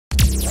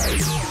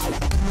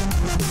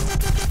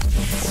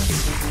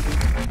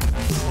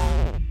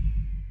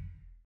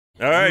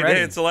All right,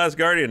 hey, it's The Last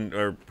Guardian,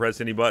 or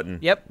press any button.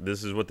 Yep.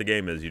 This is what the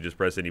game is. You just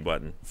press any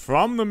button.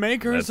 From the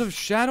makers of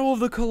Shadow of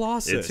the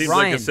Colossus. It seems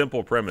Ryan, like a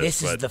simple premise,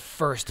 This is but the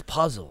first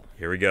puzzle.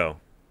 here we go.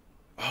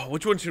 Oh,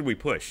 which one should we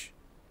push?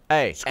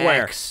 A.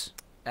 Square.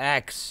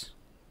 X.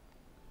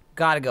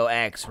 Gotta go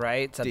X,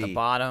 right? It's at the D.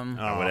 bottom.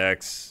 I went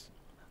X.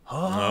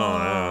 Oh,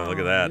 no, look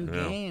at that. New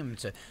Yeah. game.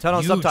 Turn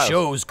on you subtitles.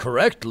 chose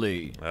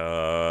correctly.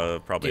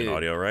 Probably Dude. an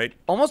audio, right?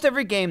 Almost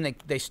every game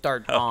they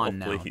start on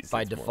now Please,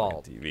 by it's more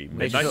default. like TV.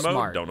 Which is Midnight mode?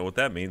 smart. Don't know what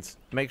that means.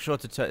 Make sure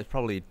to turn. It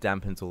probably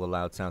dampens all the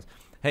loud sounds.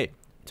 Hey,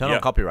 turn Yeah.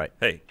 on copyright.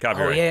 Hey, Oh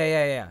copyright.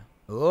 yeah.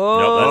 Oh,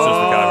 Nope, that's just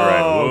the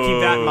copyright. Oh,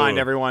 keep that in mind,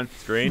 Whoa. everyone.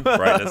 Screen,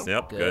 brightness,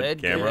 yep,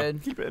 good. Camera,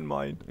 good. Keep it in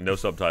mind. no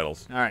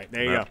subtitles. All right,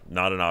 there you No, go.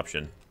 Not an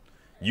option.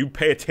 You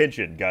pay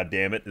attention,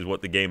 goddammit, is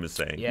what the game is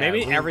saying. Yeah,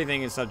 Maybe we-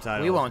 everything is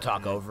subtitled. We won't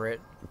talk over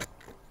it.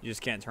 You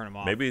just can't turn them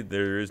off. Maybe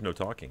there is no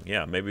talking.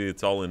 Yeah, maybe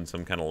it's all in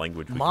some kind of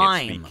language we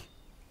Mime. can't speak.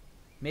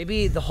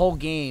 Maybe the whole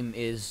game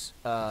is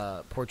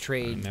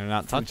portrayed. They're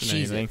not through touching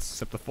anything Cheez-Its.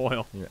 except the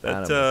foil.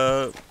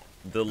 That,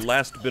 the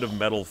last bit of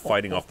metal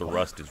fighting off the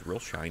rust is real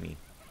shiny.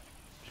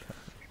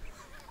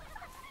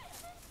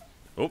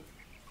 Oh.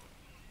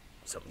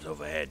 Something's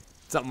overhead.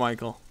 What's up,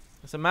 Michael?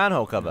 It's a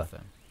manhole cover.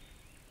 Nothing.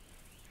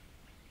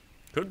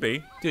 Could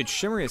be. Dude,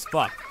 shimmery as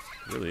fuck.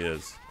 It really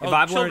is. If Oh,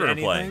 I've learned children are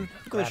anything, playing. Look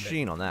at the Grab it.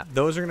 sheen on that.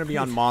 those are going to be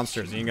on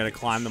monsters, and you got to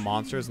climb the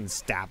monsters and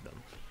stab them.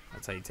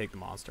 That's how you take the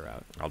monster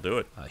out. I'll do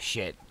it. Oh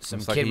shit! Some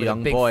Looks like kid a with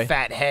young a big boy.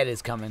 fat head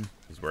is coming.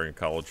 He's wearing a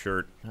collared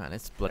shirt, Man,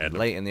 it's bloody And-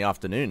 late in the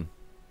afternoon.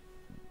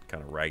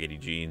 kind of raggedy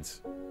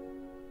jeans.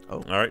 Oh.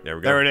 All right, there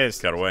we go. There it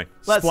is. Cut away.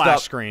 Let's Splash stop.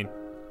 screen.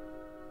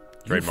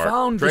 Trademark.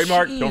 found the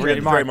Trademark. sheet. Don't forget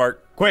the Trademark.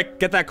 trademark. Quick,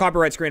 get that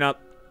copyright screen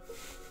up.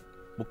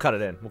 We'll cut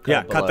it in. We'll cut Yeah,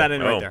 it cut below. that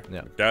in Oh, right there.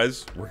 Yeah.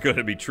 guys, we're going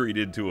to be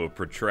treated to a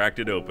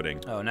protracted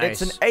opening. Oh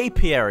nice. It's an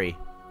apiary.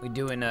 We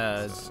doing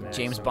a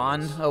James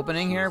Bond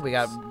opening here. We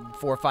got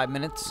 4 or 5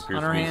 minutes Appears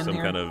on to our be hand some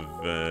here. kind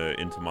of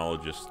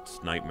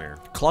entomologist's nightmare.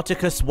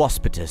 Cloticus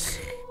waspitus.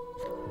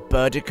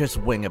 Birdicus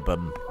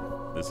wingabum.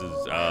 This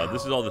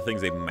is all the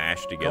things they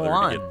mashed together Go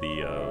on. to get the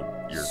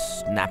your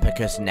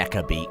Snapicus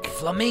neckerbeak.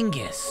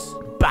 Flamingus.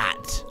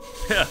 Bat.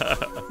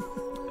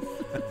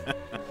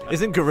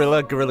 Isn't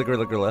gorilla?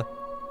 Gorilla?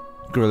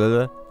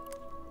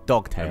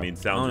 Dogtail. I mean,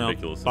 sounds Oh, no.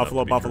 ridiculous.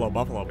 Buffalo, enough to be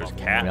buffalo. true. There's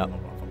cat. Yep.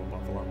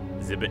 Buffalo.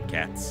 Zibbit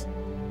cats.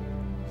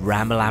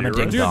 Ramalama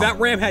ding Dude, dong. that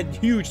ram had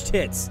huge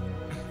tits.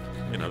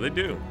 You know, they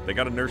do. They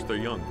got to nurse their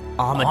young.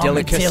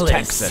 Armadillicus Armadillus.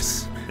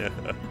 texas.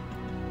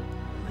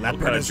 What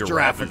kind of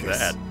giraffe is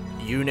that?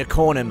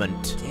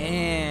 Unicorniment.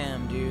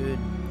 Damn, dude.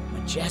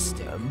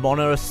 Majestic.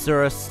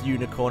 Monoceros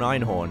unicorn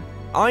einhorn.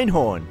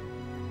 Einhorn.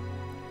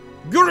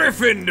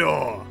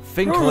 Gryffindor.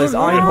 Finkel is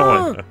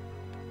einhorn.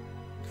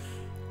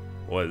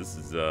 Boy, this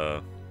is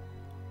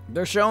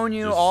They're showing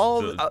you just,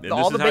 all and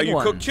all this the is how big you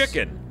ones. cook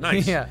chicken.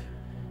 Nice. Yeah.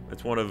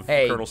 That's one of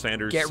Hey, Colonel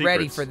Sanders' get secrets.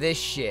 ready for this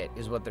shit,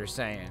 is what they're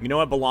saying. You know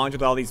what belongs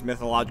with all these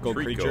mythological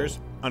Trico. creatures?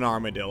 An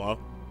armadillo.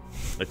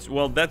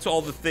 Well, that's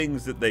all the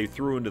things that they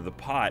threw into the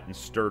pot and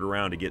stirred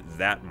around to get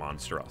that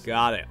monstrosity.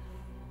 Got it.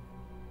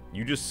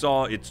 You just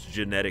saw its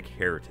genetic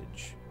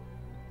heritage,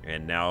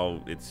 and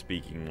now it's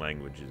speaking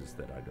languages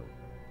that I don't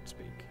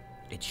speak.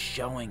 It's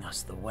showing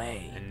us the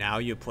way. And now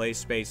you play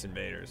Space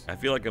Invaders. I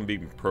feel like I'm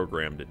being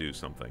programmed to do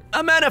something.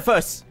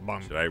 Amenaphus.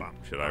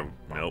 Should I?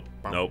 Nope.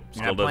 Nope.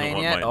 Still Not doesn't playing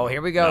want yet? my. Oh,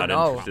 here we go. Not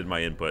No. interested in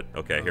my input.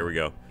 Okay, here we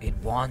go. It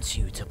wants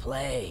you to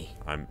play.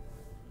 I'm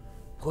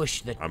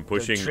Push the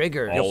pushing the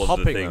trigger. all of the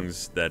popping them.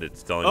 things that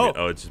it's telling Oh. me.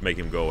 Oh, it's just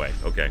making them go away.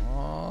 Okay.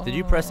 Did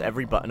you press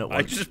every button at once?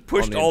 I just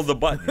pushed on all the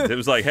buttons. It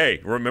was like,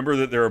 hey, remember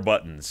that there are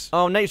buttons.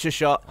 Oh, nature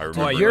shot. I Oh,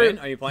 remember. you're that. in?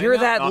 Are you playing You're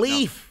now? that Oh, no.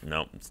 leaf.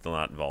 No, it's still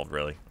not involved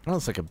really. That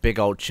looks like a big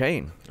old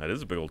chain. That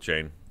is a big old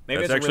chain. Maybe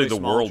That's it's a actually really the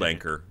small world chain.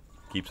 anchor.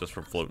 Keeps us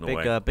from floating Big,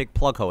 away. big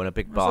plug hole in a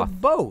big It's a bath.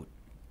 boat.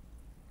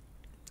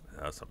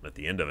 Something at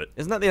the end of it.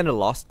 Isn't that the end of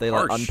Lost? They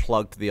like Harsh.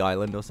 unplugged the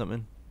island or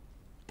something.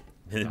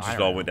 It just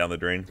all went down the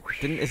drain.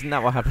 Isn't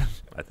that what happened?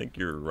 I think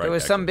you're right. There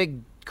was some actually.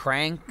 big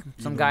crank.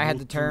 Some guy had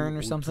to turn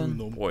or something.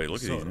 Boy,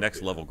 look at these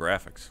next level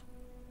graphics.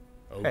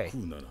 Hey,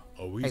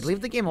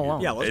 leave the game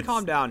alone. Yeah, let's It's-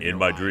 calm down here. In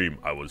my a while. dream,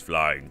 I was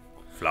flying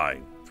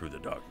through the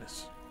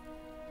darkness.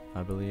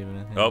 I believe in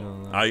it.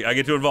 Oh, I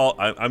get to involve.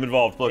 I'm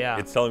involved. Look, Yeah.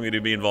 it's telling me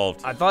to be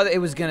involved. I thought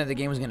the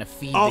game was gonna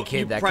feed Oh, the kid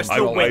you that pressed the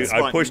controller. wings I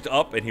button. pushed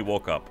up and he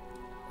woke up.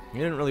 You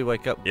didn't really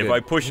wake up. If good.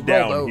 I pushed He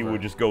down, rolled he over.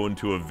 would just go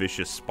into a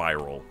vicious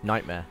spiral.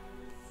 Nightmare.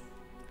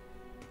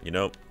 You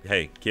know,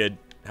 hey kid,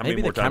 how Maybe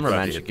many more the times do I have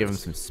cameraman to should hit give him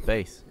this? some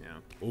space.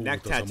 Yeah.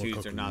 Neck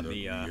tattoos are not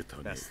the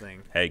best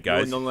thing. Hey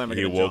guys, You'll never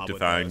he get a awoke job to with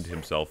find those.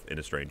 himself in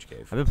a strange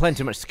cave. I've been playing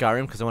too much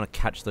Skyrim because I want to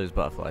catch those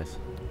butterflies.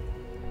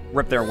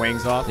 Rip their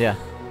wings off. Yeah.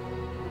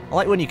 I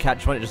like when you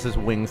catch one, it just says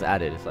wings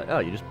added. It's like, oh,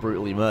 you just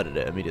brutally murdered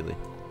it immediately.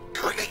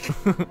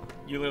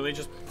 You literally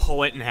just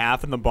pull it in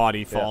half and the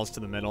body falls to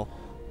the middle.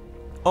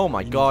 Oh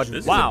my god.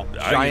 This Wow. is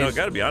I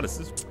gotta be honest,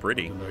 this is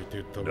pretty.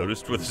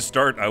 Noticed with the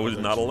start, I was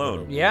not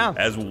alone. Yeah.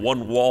 As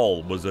one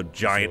wall was a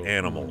giant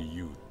animal.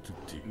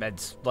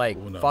 that's like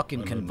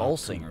fucking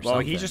convulsing or Well,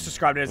 something. he just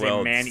described it as Well, a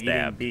it's man-eating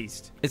stabbed.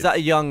 beast. Is that a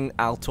young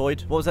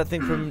Altoid? What was that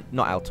thing from?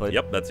 Not Altoid.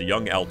 Yep, that's a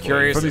young Altoid.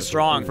 Curiously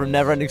strong. From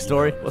Neverending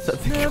Story. What's that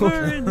thing called?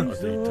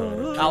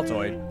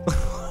 Altoid.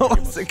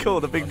 What's it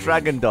called? The big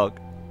dragon dog.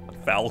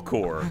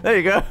 Falcor. There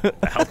you go.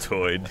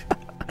 Altoid.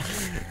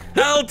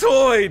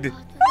 Altoid!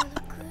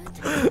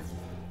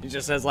 He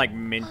just has like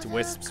mint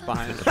wisps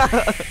behind it.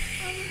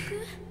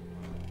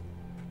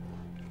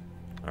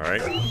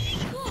 Alright.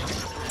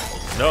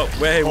 No,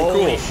 wait, we're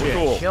cool. We're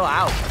cool. Chill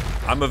out.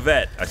 I'm a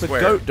vet, I a swear.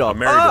 goat dog. I'm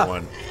married Ah! to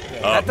one.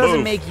 That doesn't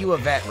move. make you a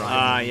vet,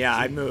 Ryan. Yeah,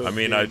 I moved. I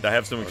mean, I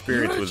have some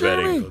experience with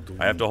vetting.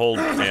 I have to hold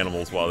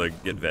animals while they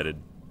get vetted.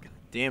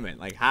 Damn it!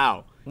 Like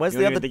how? Where's you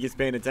the don't even other- think he's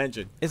paying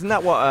attention. Isn't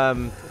that what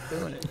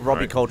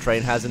Robbie Right.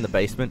 Coltrane has in the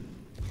basement?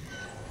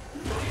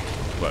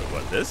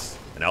 What, this?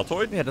 An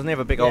Altoid? Yeah, doesn't he have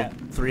a big Yeah.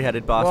 old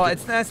three-headed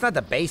bastard? Well, it's not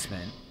the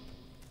basement.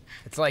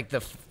 It's like the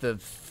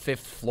 5th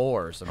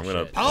floor or some I'm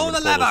gonna shit. I'm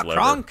gonna pull this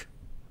lever.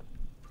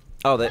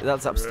 Oh,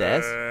 that's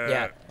upstairs.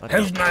 Yeah.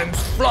 Okay. His name's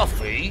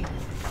Fluffy.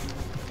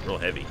 Real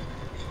heavy.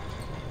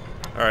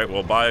 Alright,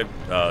 well, bye,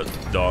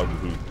 dog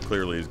who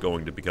clearly is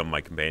going to become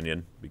my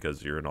companion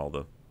because you're in all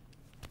the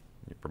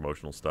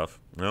promotional stuff.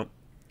 Nope.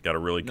 Gotta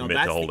really No, commit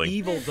that's to the holding.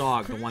 evil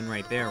dog, the one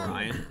right there,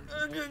 Ryan.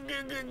 Oh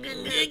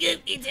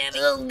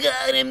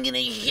god, I'm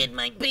gonna shit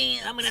my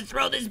pants. I'm gonna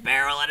throw this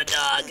barrel at a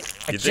dog.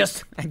 I You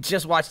think-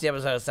 just watched the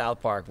episode of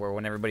South Park where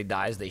when everybody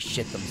dies, they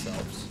shit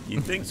themselves. You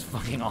think? It's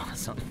fucking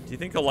awesome. Do you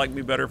think he'll like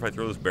me better if I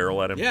throw this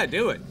barrel at him? Yeah,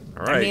 do it.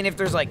 All right. I mean, if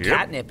there's like Yep.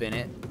 catnip in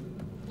it,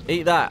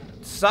 Eat that.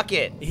 suck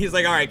it. He's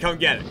like, all right, come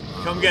get it.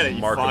 Come get it,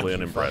 you Markedly fuck.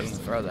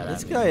 unimpressed. Throw that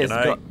This at guy me. has Can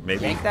I got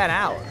maybe? Yank that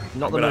out.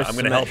 not the I'm most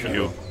gonna help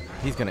symmetrical. you.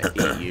 He's gonna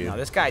eat you. No,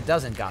 this guy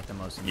doesn't got the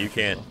most. You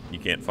can't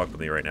fuck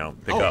with me right now.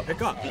 Pick Oh, up.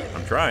 pick up.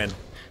 I'm trying.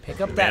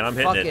 Pick up Man, that I'm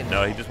hitting fucking. it.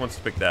 No, he just wants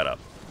to pick that up.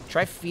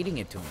 Try feeding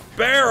it to him.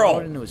 Barrel! Throw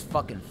it into his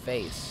fucking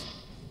face.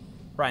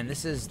 Brian,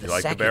 this is the You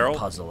like the second barrel?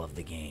 puzzle of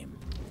the game.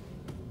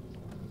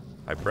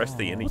 I pressed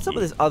the any What's key. up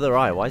with his other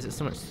eye? Why is it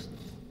so much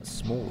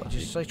smaller?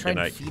 Just like trying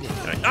Can to I- feed it.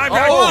 can I- Oh,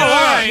 all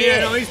right, shit. Yeah,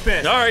 no, he's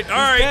pissed. all right, all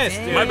right.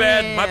 pissed, dude. My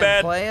bad, my Damn,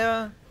 bad.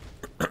 Playa.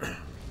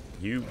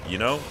 You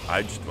know,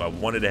 I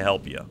wanted to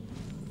help you.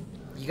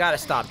 You gotta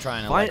stop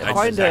trying to. Find- like, I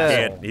find just I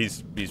a- can't.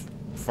 He's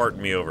farting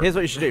me over. Here's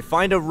what you should do: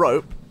 find a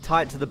rope,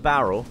 tie it to the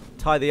barrel,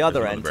 tie the other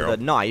another end to barrel.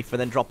 the knife, and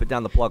then drop it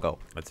down the plug hole.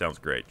 That sounds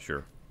great.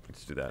 Sure,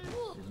 let's do that.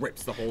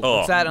 Rips the whole. Oh,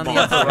 What's that on the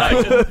upper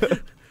right?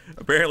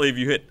 apparently, if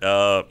you hit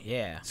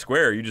Yeah.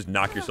 square, you just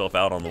knock yourself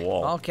out on the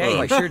wall. Okay,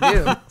 Ugh. I sure do.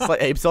 It's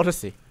like Abe's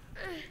Odyssey.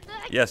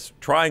 Yes,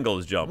 triangle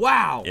is jump.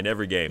 Wow. In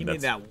every game. He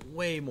That's made that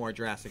way more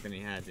drastic than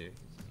he had to.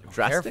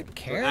 Drastic.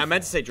 Careful. I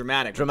meant to say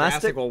dramatic. but Dramatic?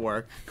 Drastic will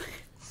work.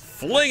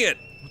 fling it.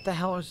 What the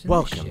hell is in this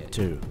Welcome shit?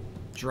 to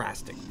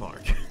Drastic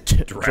Park.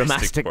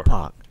 Dramatic Park.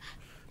 Park.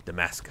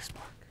 Damascus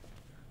Park.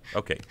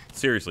 Okay,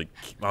 seriously.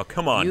 Oh,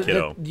 come on, You,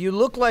 kiddo. you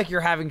look like you're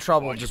having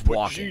trouble just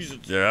walking.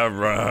 Yeah,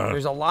 right.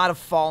 There's a lot of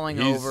falling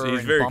over He's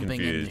and very bumping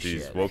confused. into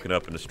He's shit. woken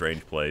up in a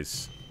strange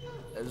place.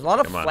 There's a lot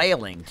of Come on.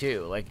 flailing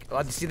too. Like,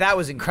 see, that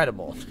was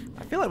incredible.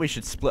 I feel like we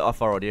should split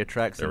off our audio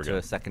tracks There we into go.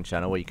 a second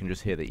channel where you can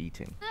just hear the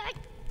eating.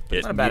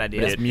 It, not a bad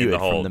idea. It's in muted the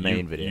from hole. the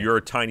main video. You're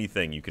a tiny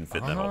thing. You can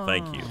fit in that hole.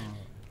 Thank you.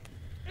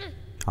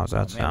 How's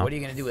that Man, what are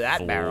you gonna do with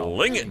that barrel?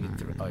 Fling it. You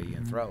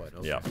can throw it.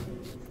 Okay. Yeah.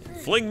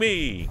 Fling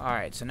me. All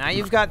right, so now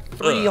you've got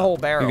 3 whole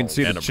barrels. You can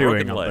see And the a chewing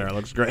broken up leg. there. It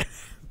looks great.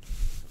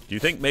 Do you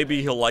think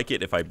maybe he'll like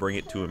it if I bring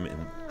it to him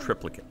in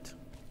triplicate?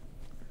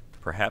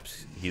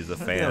 Perhaps he's a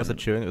fan that was a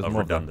chewing, it was of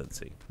more of a-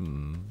 redundancy.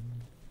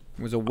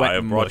 It was a wet I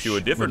have brought you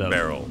a different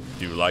barrel.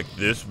 Do you like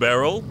this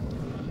barrel?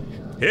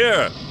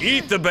 Here,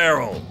 eat the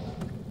barrel.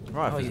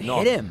 Right, Oh, if you it's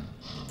not. hit him.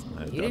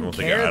 I didn't don't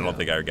care, I don't though.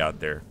 think I got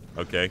there.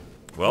 Okay.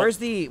 Well, Where's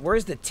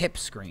the tip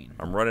screen?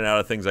 I'm running out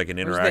of things I can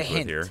Where's the interact with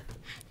hint? here.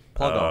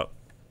 Plug hole.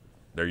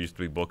 There used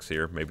to be books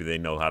here. Maybe they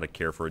know how to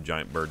care for a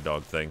giant bird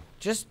dog thing.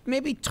 Just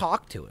maybe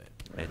talk to it.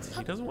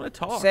 He doesn't want to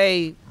talk.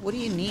 Say, what do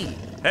you need?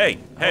 Hey,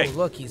 hey, Oh,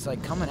 look, he's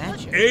like coming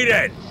at you. eat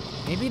it.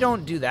 Maybe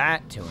don't do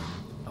that to him.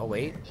 Oh,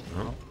 wait.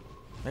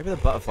 Maybe the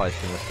butterflies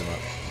can lift him up.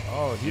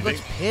 Oh, he You looks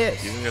think-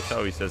 pissed. You think that's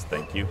how he says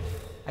thank you?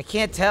 I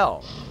can't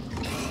tell.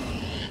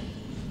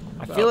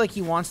 I feel like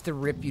he wants to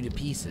rip you to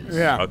pieces.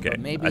 Yeah. Okay. But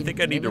maybe, I think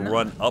I need to maybe not.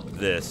 run up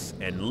this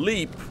and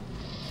leap.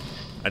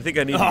 I think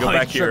I need to Oh, go he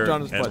back here tripped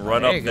on his and foot.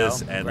 run There up you go.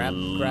 this and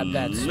grab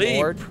that leap.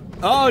 sword.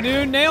 Oh,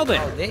 dude, nailed it.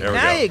 Oh, There we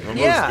now go. you- Remove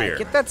yeah, spear.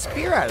 get that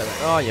spear out of there.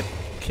 Oh, you're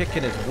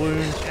kicking his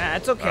wound. Yeah,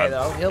 it's okay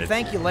though. He'll it's-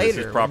 thank you this later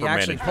is when proper you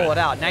actually management. pull it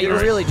out. Now You're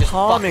you're really just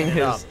palming fucking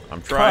it up. his-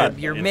 I'm trying.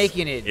 You're It's-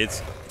 making it.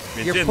 It's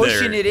You're in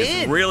pushing there. it It's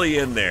in. really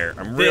in there.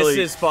 I'm This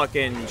really. is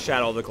fucking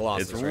Shadow of the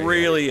Colossus. It's right here.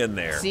 really in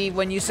there. See,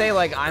 when you say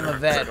like I'm a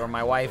vet or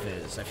my wife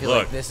is, I feel Look.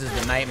 like this is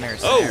the nightmare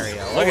Oh,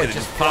 scenario. look at it. just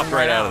Just popped flung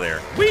right out of there.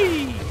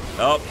 Whee!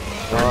 Oh,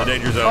 we're in the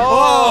danger zone.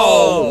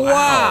 Oh,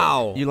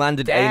 wow. You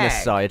landed Dag.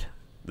 anus side.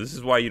 This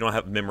is why you don't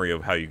have memory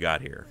of how you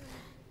got here.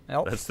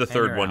 Nope. That's the And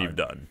third you're one out. you've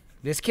done.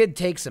 This kid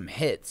takes some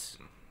hits.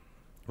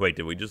 Wait,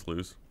 did we just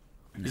lose?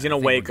 He's gonna I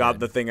think wake we're up. good.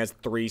 The thing has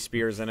 3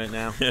 spears in it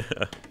now.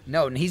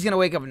 No, and he's gonna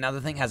wake up.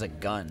 Another thing has a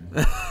gun.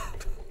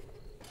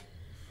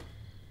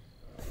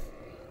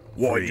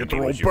 Why'd you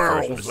throw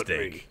barrels at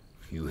me?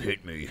 You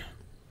hit me.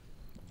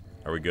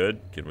 Are we good?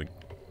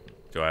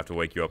 Do I have to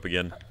wake you up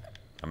again?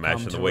 I'm Come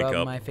mashing to the wake rub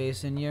up. my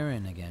face in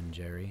urine again,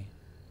 Jerry.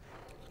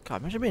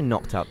 God, imagine being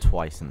knocked out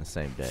twice in the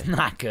same day.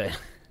 Not good.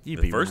 You'd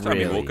The be first time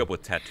really, he woke up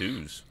with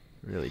tattoos.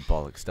 really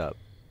bollocksed up.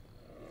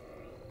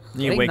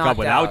 You Getting wake up knocked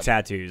without out.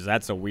 tattoos.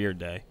 That's a weird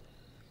day.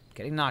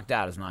 Getting knocked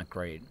out is not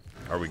great.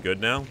 Are we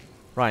good now?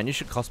 Ryan, you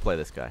should cosplay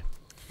this guy.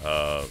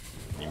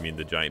 You mean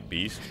the giant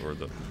beast or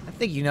the? I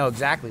think you know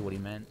exactly what he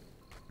meant.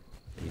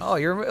 Oh,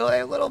 you're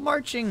a little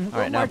marching All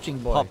right, now marching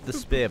boy. pop the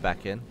spear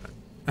back in.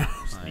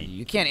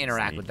 You can't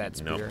interact with that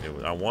No, spear.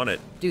 I want it.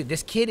 Dude,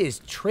 this kid is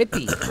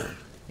trippy.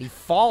 He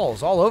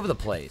falls all over the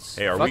place.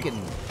 Hey, are we-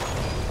 Fucking,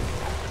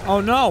 Oh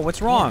no,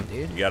 what's wrong?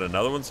 dude. You got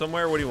another one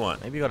somewhere? What do you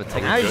want? Maybe you gotta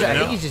take Now a he's- good I now?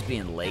 think he's just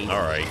being lazy.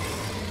 All right.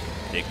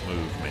 Dick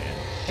move, man.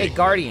 Hey,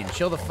 Guardian,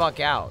 chill the fuck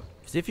out.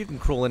 See if you can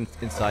crawl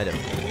inside him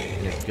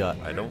in his gut.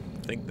 I don't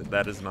think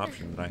that is an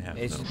option that I have.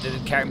 Is no.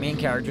 the main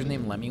character's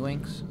name Lemmy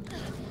Winks?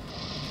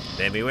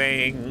 Demi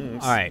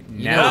wings. All right,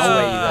 You know which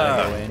way you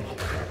gotta go in.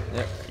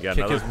 You got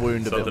Kick another his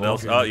wound a bit something more.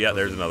 else? Oh yeah,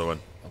 there's another one.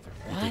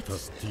 What?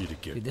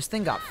 Dude, Dude, this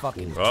thing got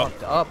fucking Oh.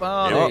 fucked up.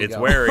 Oh, there you It's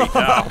go. wary.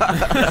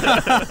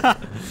 Ow.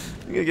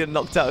 You're gonna get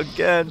knocked out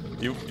again.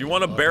 You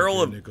want a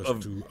barrel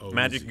of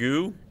magic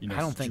goo? I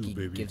don't think he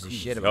gives a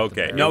shit about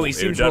Okay. the No, barrel. he It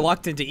seems does-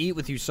 reluctant to eat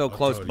with you so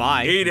close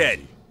by. Eat it.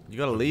 You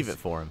gotta leave it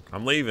for him.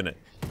 I'm leaving it.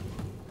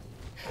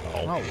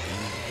 Oh, you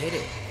hit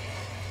it.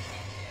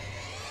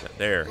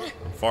 There.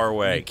 Far You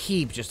away.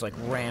 keep just like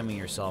ramming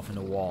yourself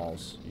into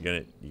walls.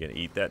 You gonna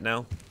eat that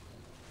now?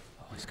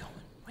 Oh, he's going.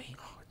 Wait.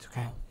 Oh, it's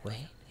okay.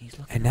 Wait. He's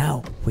looking. And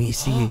now we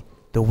see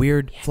the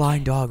weird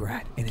flying dog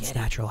rat in its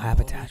natural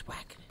habitat. He's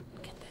whacking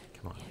it. Get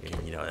that. Come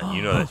on.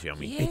 You know that's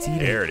yummy. It's eating.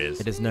 There it is.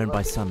 It is known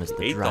by some as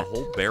the Ate the drat.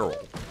 whole barrel.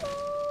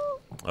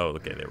 Oh,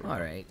 okay, there we go. All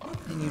right.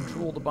 And you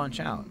drooled a bunch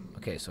out.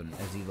 Okay, so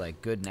is he like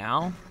good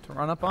now to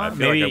run up I on?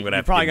 feel like Maybe I'm gonna you're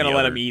have to probably give gonna the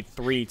let other- him eat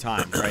 3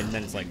 times, right? And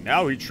then it's like,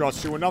 now he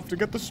trusts you enough to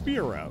get the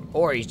spear out.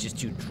 Or he's just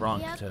too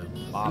drunk to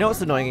bother. You know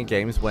what's annoying in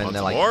games when Want they're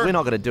some like, more? we're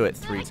not gonna do it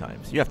 3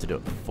 times. You have to do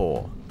it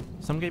 4.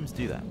 Some games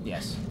do that.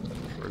 Yes.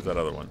 Where's that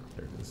other one?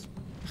 There it is.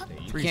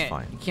 You 3's can't,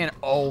 fine. you can't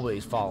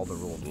always follow the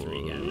rule of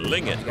 3 again.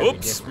 Ling it. You gotta be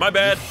Oops. different. My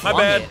bad. You My flung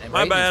bad. it and My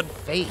right in bad. his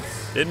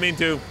face. Didn't mean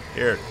to.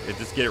 Here,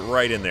 just get it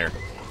right in there.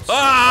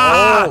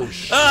 Ah! Oh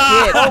shit!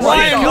 Ah! Oh my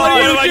Ryan, God. what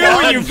are Oh my you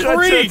God. doing, you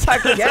freak?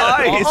 Attack his Get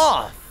eyes.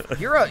 off!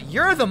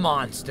 You're the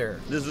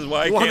monster. This is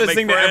why I You want can't this make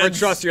thing to ever friends.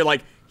 trust you. You're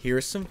like,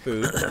 here's some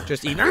food.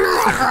 Just eat. There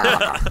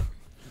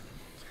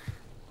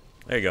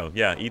you go.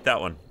 Yeah, eat that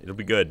one. It'll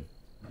be good.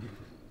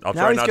 I'll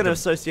Now try he's not gonna to.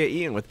 associate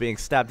eating with being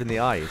stabbed in the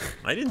eyes.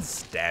 I didn't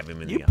stab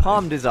him in You the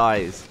palmed his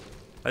eyes.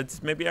 eyes.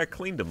 Maybe I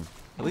cleaned them.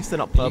 At least they're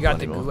not purple You got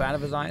the anymore. goo out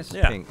of his eyes?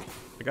 Yeah. Pink.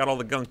 I got all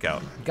the gunk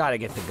out. Gotta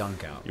get the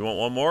gunk out. You want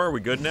one more? Are we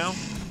good now?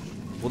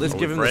 Will this Are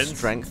give we him the friends?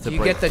 strength to Do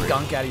you break get the free?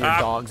 gunk out of your Ah,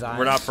 dog's eyes?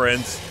 We're not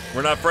friends.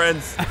 We're not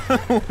friends.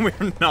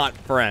 We're not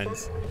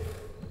friends.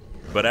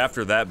 But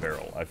after that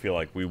barrel, I feel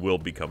like we will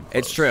become close.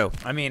 It's true.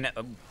 I mean,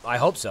 I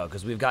hope so,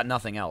 because we've got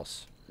nothing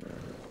else.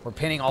 We're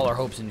pinning all our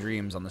hopes and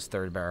dreams on this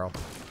 3rd barrel.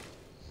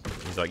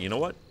 He's like, you know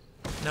what?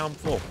 Now I'm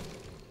full.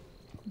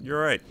 You're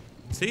right.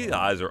 See, the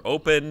eyes are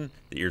open,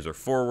 the ears are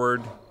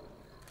forward.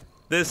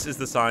 This is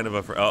the sign of a.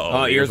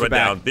 Uh-oh, the ears are went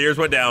back. down. The ears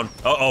went down.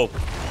 Uh-oh.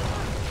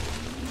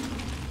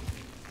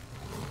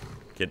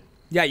 Kid,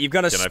 Yeah, you've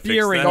got a Can I fix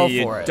spear in that?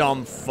 you, Go for you it.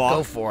 dumb fuck.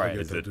 Go for it.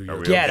 is it? Are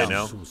we Get okay him.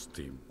 now?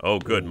 Oh,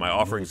 good. My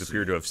offerings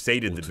appear to have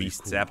sated the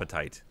beast's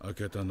appetite.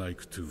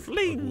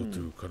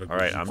 Fling. All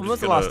right, I'm When just was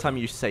the gonna, last time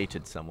you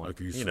sated someone?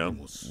 you know,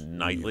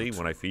 nightly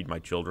when I feed my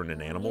children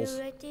and animals.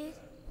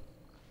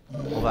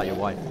 What about your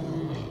wife?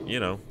 You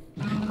know,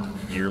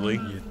 yearly.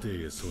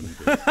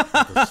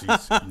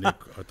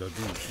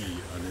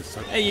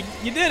 Hey,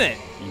 you did it.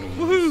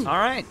 All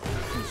right.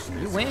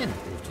 You win.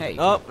 Hey.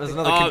 Oh, there's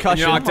another Oh, concussion.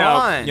 you're knocked Come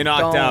out. on. You're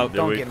knocked out.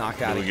 Don't Did we- get knocked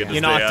did out we get again. to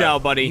You're stay knocked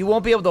out, buddy. You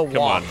won't be able to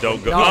Come walk. on,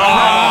 don't go. No.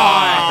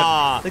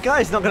 Ah! The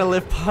guy's not gonna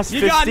live past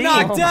You 15.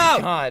 got knocked Oh my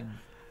out. God.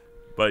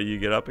 But you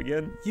get up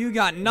again? You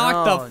got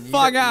knocked No, the you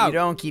fuck don't- out. You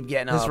don't keep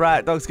getting This up.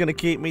 rat dog's gonna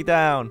keep me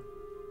down.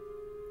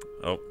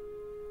 Oh,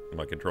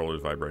 my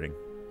controller's vibrating.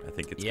 I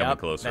think it's coming Yep.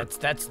 closer. That's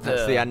the That's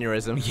the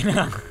aneurysm.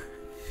 yeah.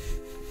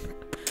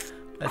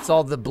 That's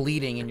all the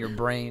bleeding in your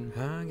brain.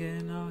 I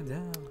get knocked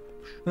down.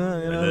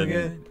 And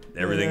then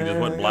everything just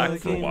went black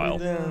for a while.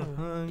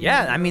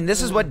 Yeah, I mean,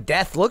 this is what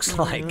death looks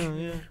like.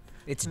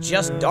 It's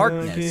just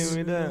darkness.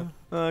 The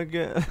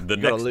Gotta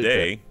next loot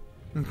day,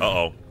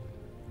 uh-oh.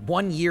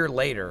 1 year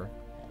later,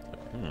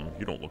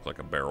 You don't look like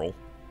a barrel.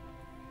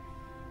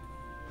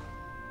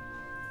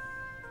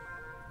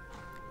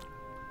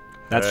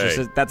 That's Hey.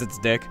 just that's its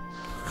dick.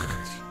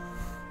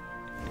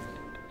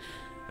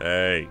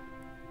 Hey,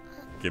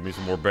 give me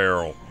some more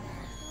barrel.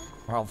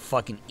 or I'll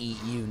fucking eat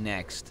you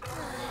next.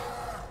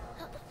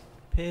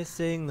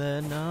 Pissing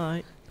the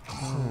night.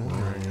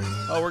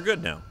 Oh, we're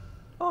good now.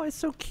 Oh, it's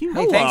so cute.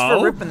 Hey, thanks for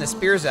Hello? ripping the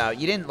spears out.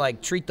 You didn't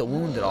like treat the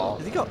wound at all.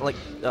 Has he got like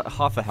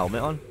half a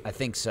helmet on? I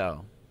think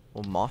so.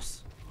 Or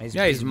moss?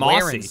 Yeah, he's mossy.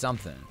 wearing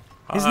something.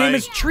 His name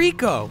is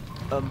Trico.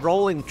 A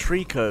rolling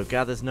trico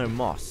gathers no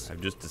moss.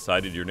 I've just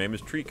decided your name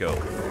is Trico.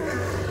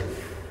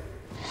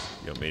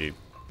 You want me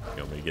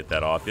to get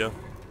that off you?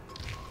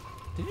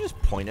 Did you just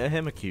point at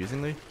him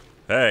accusingly?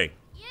 Hey.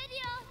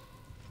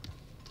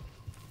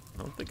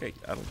 I don't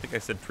think I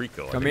said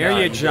Trico. Come here,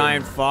 you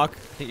giant fuck. I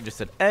think you just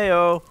said,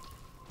 "Ayo."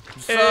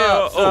 Hey,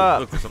 What's oh, up?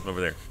 look, there's something over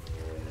there.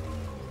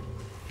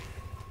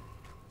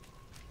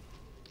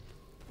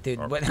 Dude,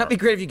 wouldn't that be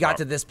great if you got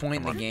to this point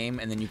in the game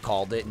and then you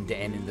called it and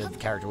the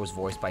character was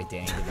voiced by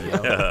Danny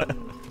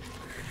DeVito?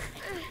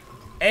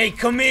 Hey,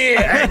 come here!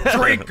 Hey,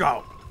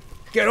 Trico!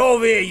 Get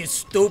over here, you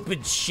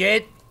stupid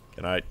shit!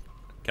 Can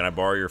I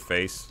borrow your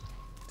face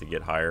to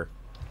get higher?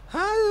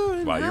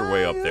 Wow, you're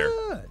way up there.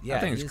 Yeah,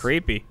 That thing's he's-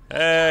 creepy.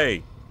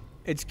 Hey!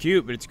 It's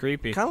cute, but it's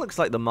creepy. Kind of looks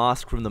like the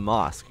mask from The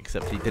Mask,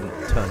 except he didn't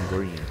turn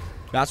green.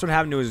 That's what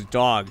happened to his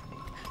dog.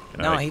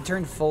 No, he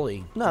turned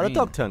fully. No, the green.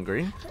 dog turned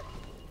green.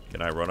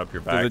 Can I run up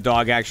your Did the back?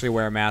 dog actually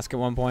wear a mask at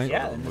one point?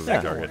 Yeah, in the Move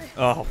second target. one.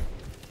 Oh.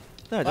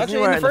 No, doesn't he Actually,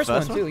 wear in it the first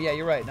one, too. Yeah,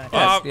 you're right. No, Oh,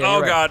 yeah, oh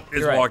you're right. God, You're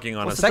it's right. walking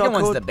on The us. the second dog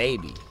one's called? the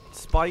baby.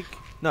 Spike?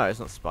 No, it's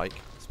not Spike.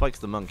 Spike's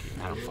the monkey.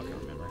 I don't fucking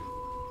remember.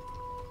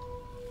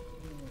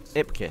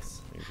 Ipkiss.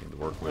 Anything to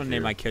work I'm with gonna name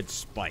here. my kid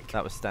Spike.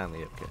 That was Stanley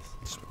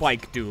Ipkiss.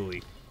 Spike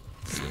Dooley.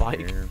 Spike.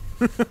 Here.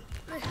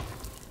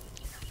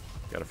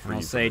 Gotta freeze.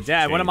 I'll say,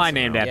 Dad, what am I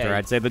named after? Yeah,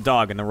 I'd say the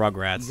dog and the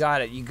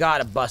Rugrats. You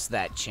gotta bust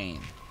that chain.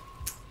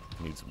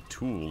 Need some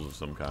tools of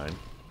some kind.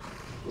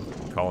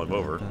 Call him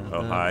over.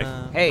 Oh,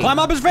 hi. Hey, Climb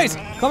up his face!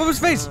 Climb up his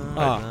face!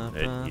 Oh.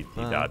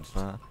 He dodged.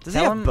 Does he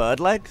Tell have him- bird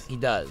legs? he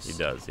does. He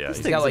does, yeah. This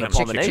He's thing's got an like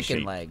abomination.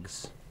 chicken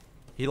legs.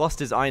 He lost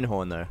his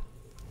Einhorn though.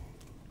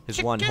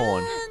 His one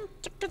horn.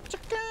 Chicken.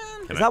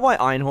 Is that why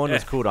Einhorn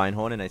was called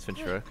Einhorn in Ace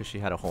Ventura? Because she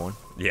had a horn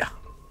Yeah,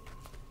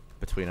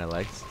 between her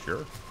legs.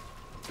 sure.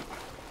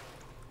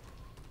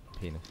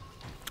 Penis.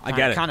 I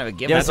get it. Kind of a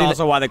given. Yeah, That's seen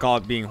also why they call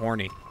it being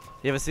horny.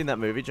 You ever seen that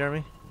movie,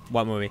 Jeremy?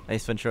 What movie?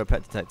 Ace Ventura: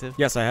 Pet Detective?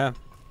 Yes, I have.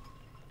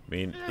 I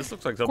mean, this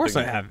looks like something. Of course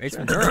I have. Ace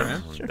Ventura,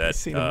 man. that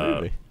seen a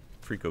movie.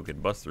 Trico can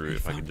bust through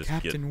if I can just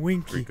Captain get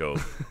Winky.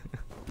 Trico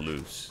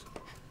loose.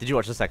 Did you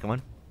watch the second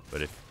one?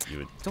 But if you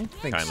would Don't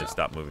think kindly so.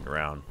 stop moving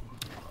around.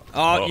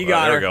 Oh, you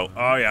got there her. we go.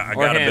 Oh yeah, I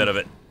Or got a him. bit of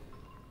it.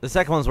 The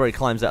second one's where he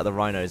climbs out of the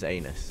rhino's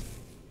anus.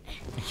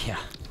 Yeah.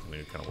 I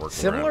mean, kind of work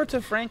Similar around.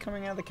 to Frank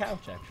coming out of the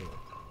couch, actually.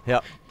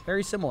 Yep.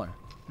 Very similar.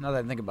 Now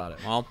that I think about it.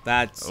 Well,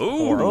 that's Ooh.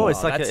 horrible. Oh,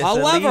 it's like that's a, it's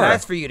a lever.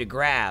 That's for you to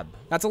grab.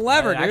 That's a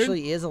lever, It dude.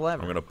 actually is a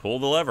lever. I'm gonna pull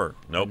the lever.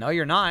 Nope. No,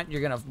 you're not.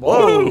 You're gonna.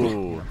 Whoa!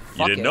 You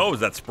Fuck didn't it. know it was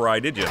that spry,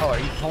 did you? Oh, are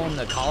you pulling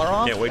the collar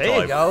off? Can't wait there till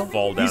you I go.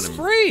 fall down He's and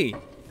free.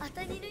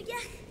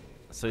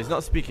 So he's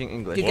not speaking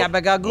English. You got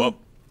bagagoo? Whoop.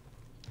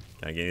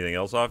 Can I get anything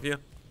else off you?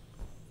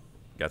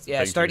 Got some Yeah,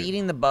 things start for you.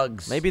 eating the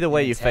bugs. Maybe the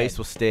way in your its face head.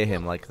 will steer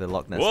him like the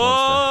Loch Ness monster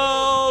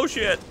Whoa,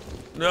 shit.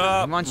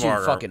 No, He wants you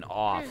fucking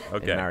off. in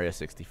Okay. Mario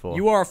 64.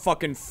 You are a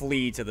fucking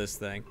flea to this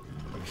thing.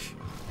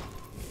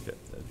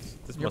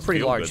 This You're must pretty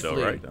feel large good, though,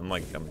 flea. right? I'm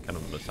kind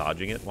of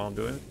massaging it while I'm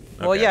doing it.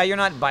 Well, Okay. yeah, you're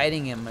not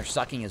biting him or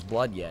sucking his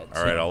blood yet.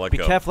 All right, I'll let Be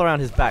go. careful around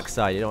his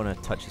backside. You don't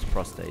want to touch his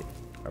prostate.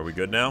 Are we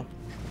good now?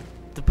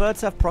 Do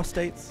birds have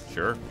prostates?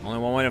 Sure. Only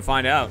one way to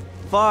find out.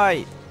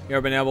 Fight! You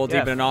ever been able to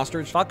Yeah, deep in an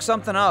ostrich? Fuck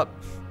something up.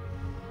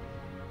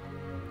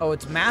 Oh,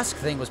 its mask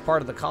thing was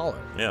part of the collar.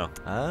 Yeah.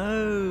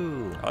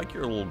 Oh. I like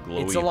your little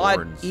glowy It's a lot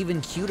horns.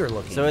 even cuter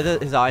looking. So are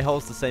his eye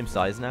holes the same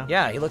size now?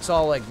 Yeah, he looks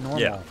all like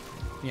normal. Yeah.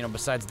 You know,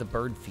 besides the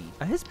bird feet.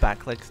 Are his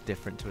back legs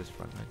different to his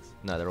front legs?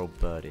 No, they're all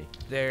birdie.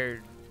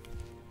 They're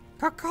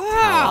Caw-caw.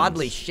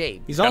 oddly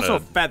shaped. He's also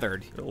Kinda-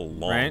 feathered, a little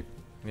long. right?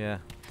 Yeah.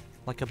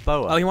 Like a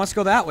boa. Oh, he wants to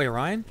go that way,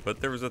 Ryan. But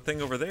there was a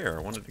thing over there.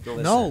 I wanted to go.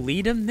 No,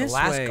 lead him The this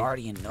last way.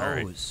 guardian All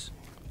right. knows.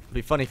 It'd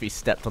be funny if he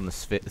stepped on the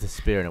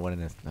spear and it went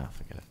in his... No,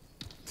 forget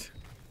it.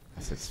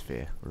 I said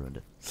sphere. Ruined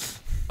it.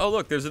 Oh,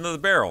 look, there's another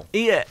barrel.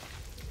 Eat it!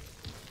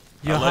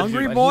 You I'll let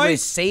hungry, you- But boy? he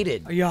was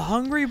sated. Are you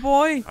hungry,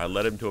 boy? I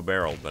led him to a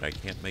barrel, but I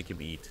can't make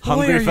him eat.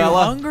 Hungry boy, are fella?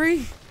 you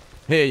hungry?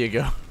 Here you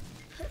go.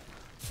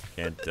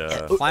 Can't.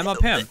 Climb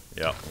up him.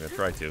 Yeah, I'm gonna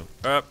try to.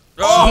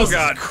 Oh Jesus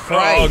God!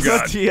 Christ. Oh God!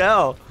 Bloody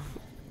hell.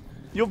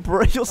 Your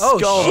Oh,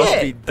 skull must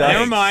shit. be dead.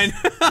 Never mind.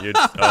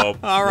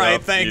 All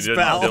right, thanks,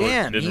 pal.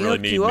 Damn, Didn't he really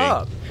hooked need you me.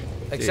 up.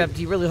 Except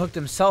he really hooked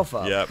himself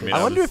up. Yeah, I mean,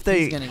 I wonder if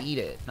they He's gonna eat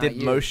it. not did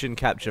you. motion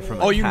capture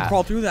from a Oh, you can cat.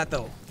 crawl through that,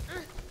 though.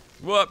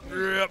 Whoop!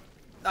 Yep.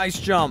 Nice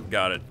jump.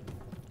 Got it.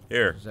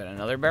 Here, Is that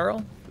another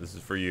barrel? this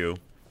is for you.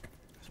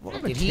 What a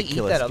Did he eat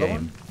meticulous that other game.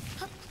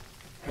 one?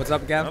 What's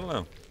up, I Gav? don't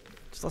know.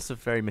 Just lots of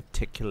very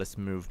meticulous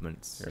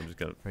movements. Here, I'm just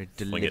gonna Very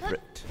fling it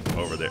deliberate.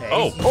 over there. Hey.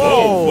 Oh! Oh,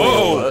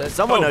 Whoa! Whoa!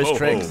 someone Whoa, knows whoa,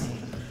 tricks. whoa.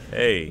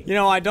 Hey. You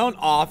know, I don't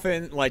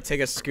often, like, take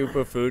a scoop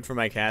of food from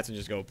my cats and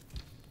just go,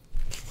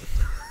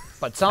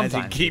 But as sometimes he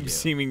you keeps do.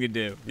 seeming to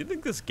do. You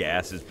think this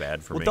gas is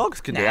bad for Well, me?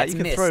 dogs can do Nah, that. it's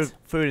You can throw mist.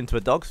 food into a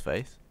dog's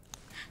face.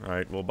 All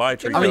right. Well, bye,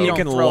 Trico. I mean, you don't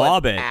can throw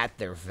lob it it. at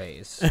their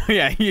face.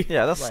 Yeah, Yeah,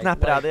 they'll Like- snap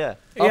it like- out there.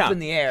 Yeah. Up in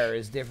the air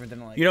is different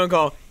than like you don't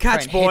go, try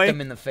catch, and boy. hit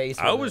them in the face.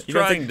 I with was it. You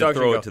don't trying think to dogs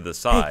throw would it go, to the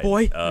side.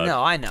 boy.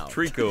 No, I know.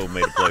 Trico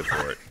made a play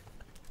for it.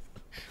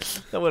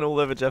 That went all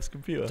over Jeff's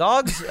computer.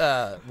 Dogs,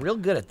 real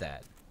good at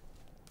that.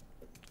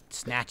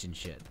 snatching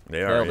shit.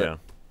 They are, Nailed it. yeah.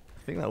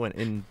 I think that went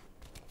in.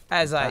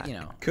 As Back.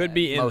 Could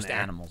be in most there.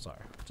 animals are.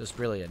 Just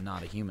really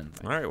not a human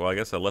thing. All right, well, I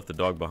guess I left the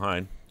dog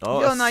behind.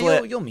 Oh, You'll, a no,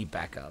 slit. you'll meet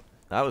back up.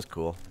 That was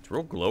cool. It's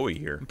real glowy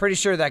here. I'm pretty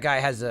sure that guy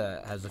has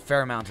a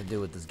fair amount to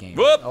do with this game.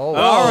 Whoop! Oh,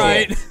 All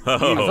shit. right. I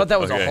thought that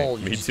was okay, a hole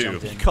you me just too.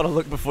 jumped in. You gotta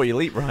look before you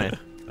leap, Ryan.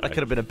 That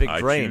could have been a big I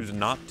drain. choose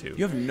not to.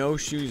 You have no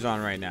shoes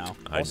on right now.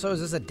 Also, is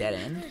this a dead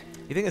end?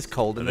 You think it's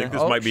cold I in think there?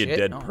 this Oh, might be a shit,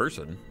 dead no.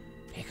 person.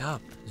 Pick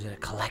up. Is it a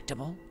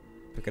collectible?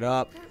 Pick it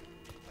up.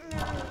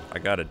 I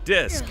got a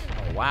disc.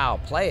 Oh, wow.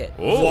 Play it.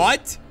 Whoa.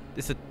 What?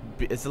 It's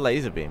a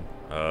laser beam.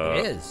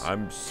 It is.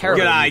 I'm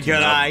Terrible. slowly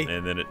Good eye.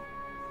 and then it.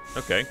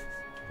 Okay.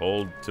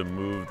 Hold to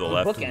move the Oh,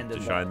 left bookended to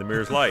that. shine the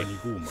mirror's light.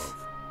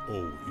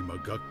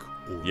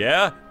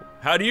 Yeah?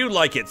 How do you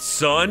like it,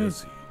 son?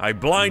 I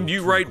blind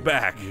you right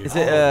back. Is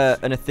it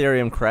an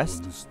Ethereum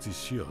crest?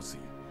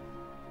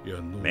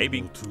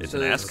 Maybe. It's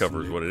an ass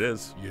cover is what it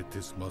is.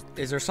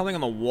 Is there something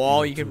on the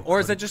wall you can, or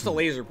is that just a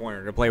laser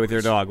pointer to play with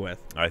your dog with?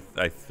 I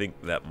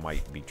think that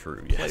might be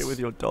true, yes. Play with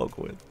your dog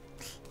with.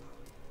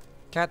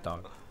 Cat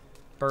dog.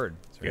 Bird.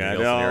 Is there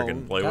anything else in here I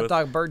can play Cat with?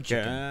 dog, bird,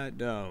 chicken. Cat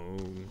dog.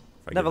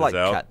 If I Never get liked this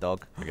out, cat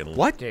dog. I can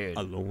What? Dude.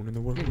 Alone in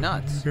the world. You're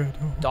nuts.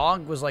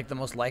 Dog was like the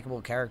most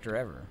likable character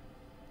ever.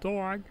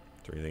 Dog.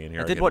 Is there anything in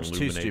here I I did can watch Two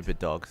illuminate? Stupid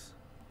Dogs.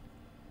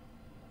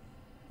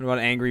 What about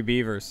Angry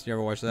Beavers? You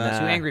ever watch that? Nah.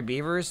 Two Angry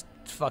Beavers,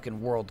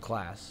 fucking world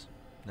class.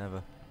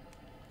 Never.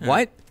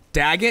 What?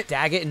 Daggett?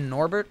 Daggett and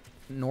Norbert?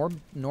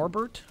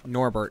 Norbert?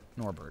 Norbert.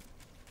 Norbert.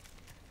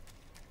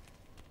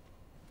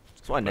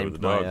 That's what I Play named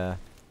with the my dog.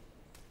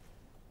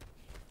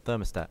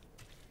 thermostat.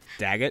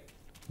 Daggett?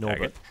 Norbert.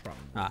 Daggett.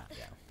 Probably. Ah.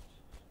 Yeah.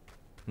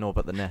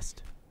 Norbert the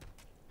Nest.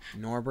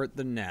 Norbert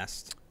the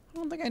Nest. I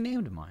don't think I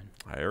named mine.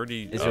 I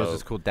already Is yours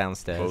just called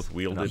Downstairs? both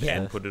wielded and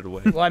and upstairs? put it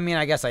away. Well, I mean,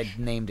 I guess I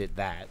named it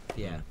that.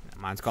 Yeah.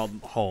 Mine's called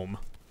Home.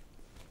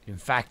 In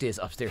fact, is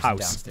upstairs and House.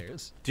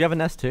 downstairs. Do you have a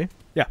Nest too?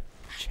 Yeah.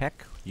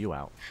 Check you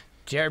out.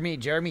 Jeremy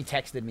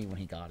texted me when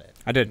he got it.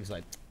 I did. He was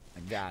like, I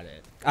got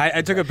it.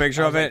 I took a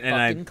picture I of was it like, and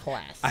fucking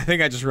class. I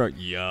think I just wrote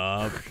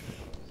yup.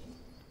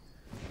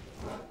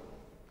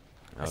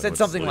 I said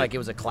something like it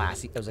was a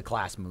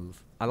class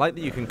move. I like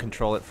that you can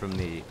control it from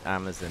the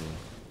Amazon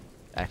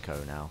Echo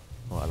now,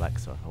 or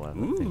Alexa, however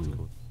that thing's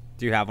called.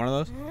 Do you have one of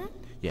those?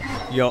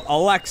 Yeah. Yo,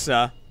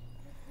 Alexa.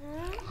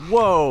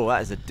 Whoa,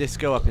 that is a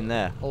disco up in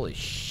there. Holy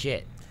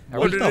shit. Are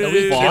What we the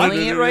killing fuck?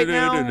 it right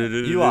now?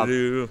 You are.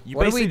 You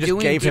What are we basically just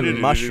doing gave to- him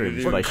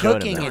mushrooms We're by showing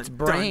cooking him its that.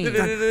 brain.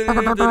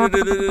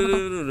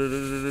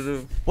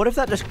 What if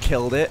that just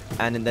killed it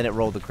and then it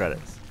rolled the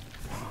credits?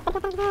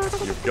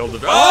 You've killed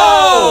it.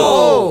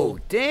 Oh,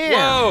 damn.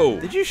 Whoa!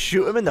 Did you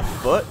shoot him in the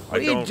foot? What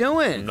are you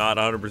doing? I'm not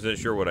 100%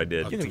 sure what I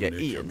did. You're gonna get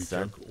eaten,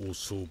 son.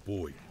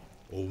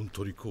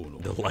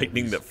 The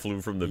lightning that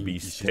flew from the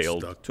beast's tail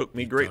took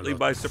me greatly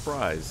by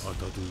surprise.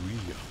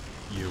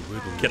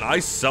 Can I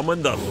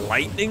summon the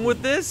lightning with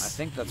I this?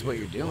 think that's what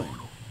you're doing.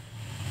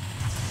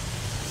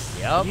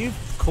 Are Yep. you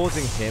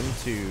causing him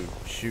to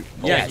shoot?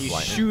 Yeah, bolts he's of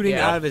lightning? shooting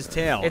Yeah. out of his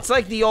tail. It's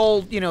like the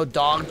old,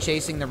 dog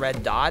chasing the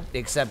red dot,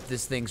 except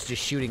this thing's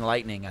just shooting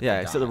lightning at Yeah,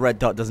 the except the dot. red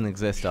dot doesn't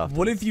exist after.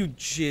 What if you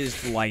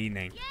jizzed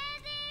lightning?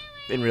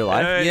 In real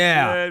life?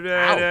 Yeah.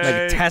 Ouch. Like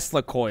a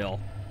Tesla coil.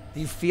 Do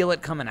you feel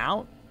it coming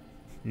out?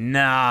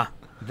 Nah.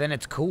 Then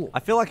it's cool. I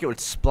feel like it would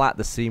splat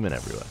the semen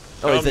everywhere.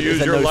 Come is use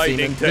there your no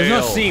lightning semen? There's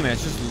no Tail. semen,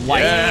 it's just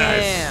lightning.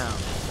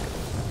 Yes.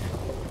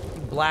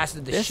 Damn. You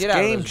blasted the This shit out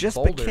of game those just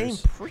boulders. became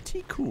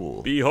pretty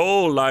cool.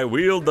 Behold, I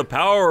wield the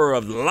power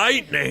of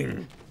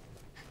lightning.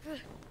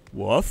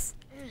 Woof.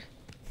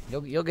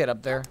 You'll get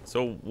up there.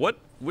 So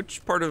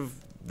which part of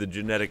the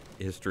genetic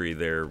history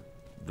there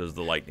does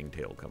the lightning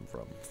tail come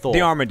from? Thor.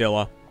 The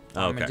armadillo. Okay.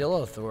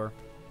 Armadillo Thor.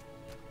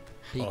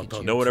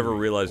 Pikachu. No one ever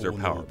realized their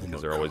power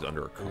because they're always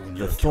under a current.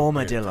 The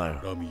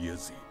Thormadillo.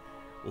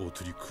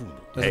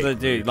 That's Hey. the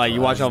dude. Like you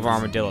watch all of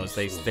armadillos,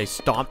 they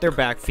stomp their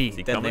back Is he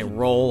feet, then they coming?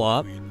 roll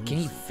up, Can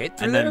he fit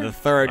through and then there? the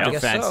third I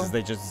guess defense so. is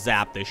they just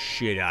zap the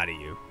shit out of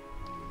you.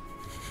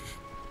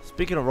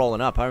 Speaking of rolling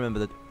up, I remember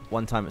that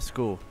one time at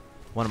school,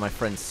 one of my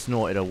friends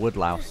snorted a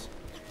woodlouse.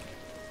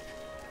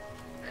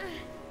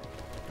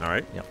 All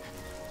right. Yep.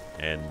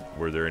 And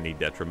were there any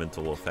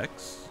detrimental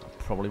effects?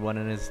 Probably one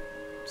in his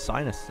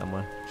sinus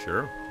somewhere.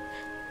 Sure.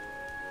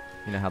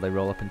 You know how they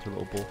roll up into a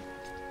little ball?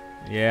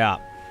 Yeah.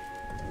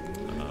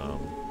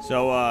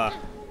 So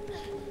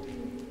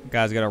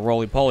guy's got a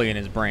roly-poly in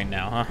his brain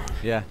now, huh?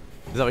 Yeah.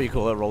 Is that what you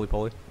call it,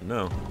 roly-poly?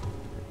 No.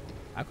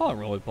 I call it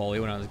roly-poly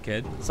when I was a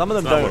kid. Some of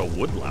them That's not don't.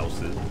 what a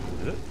woodlouse is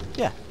it?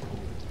 Yeah.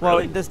 Well,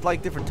 Really? there's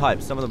like different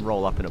types. Some of them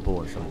roll up in a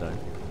ball and some don't.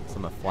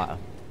 Some are flatter.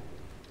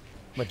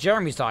 What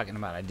Jeremy's talking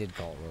about, I did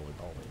call it roly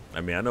poly.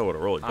 I mean, I know what a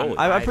roly-poly is.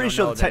 I I'm pretty don't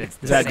sure know the that it's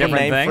the that a same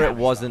different name thing? for it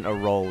wasn't a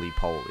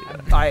roly-poly.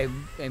 though. I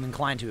am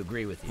inclined to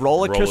agree with you.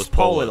 Rollicus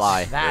Rollis-polis.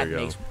 polyi. That There you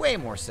go. makes way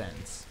more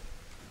sense.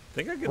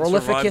 Think I can survive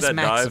Rollificus that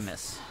dive?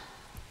 maximus.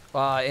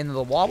 In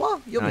the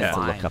Wawa, you'll I be have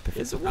to fine. look up if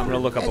it's a I'm gonna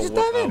look up Yeah, a just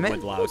dive in, man.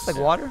 woodlouse. Looks like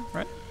water,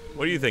 right?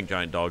 What do you think,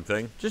 giant dog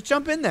thing? Just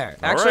jump in there.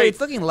 All Actually, right. it's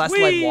looking less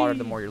Whee! like water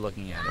the more you're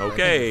looking at it. I think it's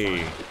Okay.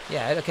 fine.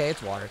 Yeah, okay,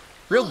 it's water.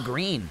 Real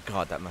green.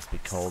 God, that must be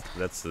cold.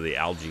 That's the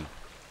algae.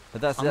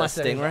 But that's Unless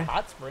that there's a stingray.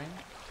 hot spring.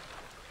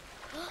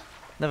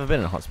 Never been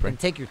in a hot spring. And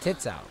take your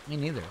tits out. Me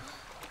neither.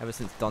 Ever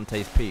since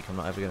Dante's Peak, I'm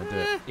not ever gonna do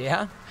it.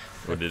 Yeah?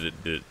 Or did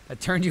it I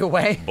turned you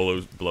away?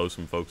 blow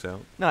some folks out?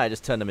 No, I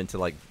just turned them into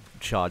like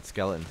charred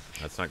skeletons.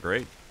 That's not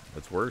great.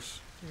 That's worse.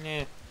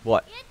 Nah.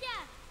 What?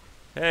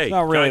 Hey, It's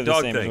not really giant the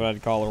dog same as thing. what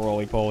I'd call a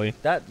roly-poly.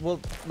 That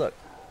look.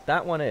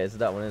 That one is.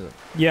 That one isn't.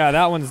 Yeah,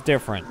 that one's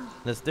different.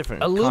 There's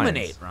different.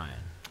 Illuminate, kinds. Ryan.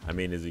 I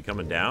mean, is he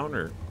coming down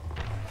or?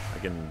 I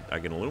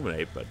can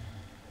illuminate, but.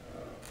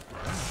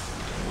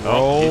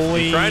 Oh,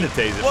 he's trying to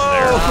tase it from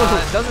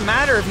there. It doesn't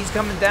matter if he's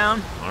coming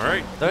down. All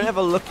right, Don't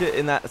ever look at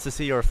in that to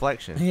see your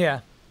reflection.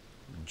 Yeah.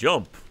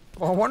 jump.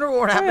 Well, I wonder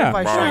what would happen Yeah, if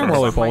I Brr. shot Roly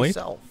myself poly.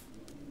 myself.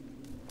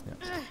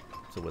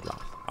 It's a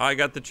woodlouse. I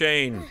got the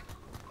chain.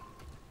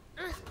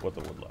 What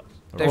the woodlouse?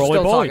 They're Roly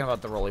still poly. talking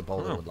about the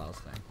roly-poly Oh. woodlouse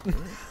thing.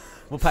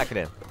 We'll pack it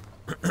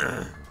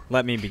in.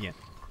 Let me begin.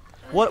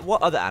 What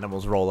other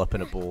animals roll up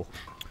in a ball?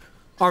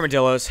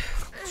 Armadillos.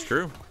 It's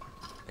true.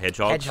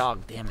 Hedgehogs.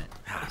 Hedgehog, damn it.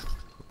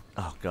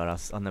 Oh god,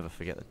 I'll never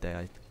forget the day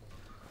I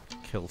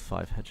killed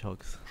 5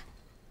 hedgehogs.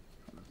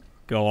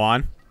 Go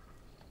on.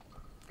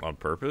 On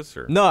purpose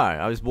or? No,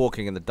 I was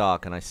walking in the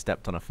dark and I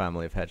stepped on a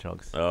family of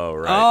hedgehogs. Oh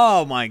right.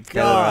 Oh my They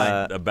were,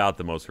 god. About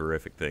the most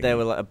horrific thing. They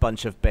were like a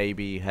bunch of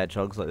baby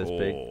hedgehogs like this Oh.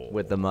 big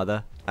with the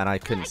mother, and I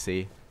couldn't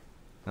see.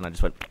 And I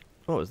just went,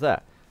 what was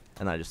that?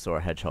 And I just saw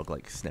a hedgehog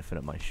like sniffing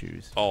at my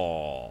shoes.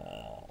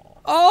 Oh.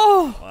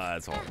 Oh.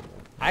 That's horrible.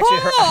 I actually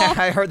heard,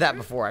 I heard that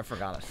before. I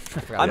forgot it. I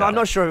forgot I'm about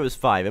not sure if it was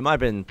 5. It might have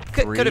been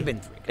 3. Could have been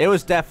 3. It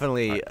was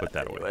definitely Alright, put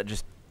that away.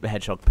 just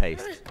hedgehog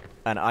paste.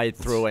 And I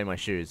threw away my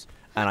shoes.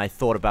 And I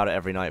thought about it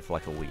every night for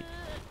like a week.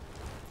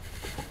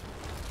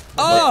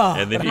 Oh.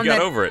 And then But you on got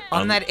that- over it.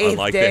 On that 8th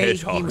unlike the day, he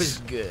hedgehogs. was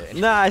good.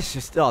 Nah, it's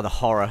just, the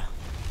horror.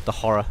 The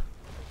horror.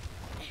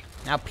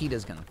 Now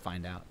PETA's gonna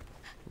find out.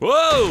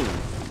 Whoa!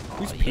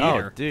 Who's Oh,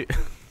 Peter? dude.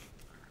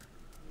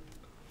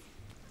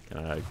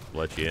 Can I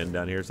let you in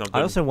down here or something?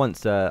 I also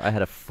once, I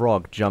had a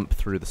frog jump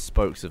through the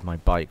spokes of my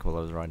bike while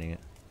I was riding it.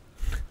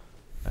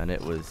 And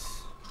it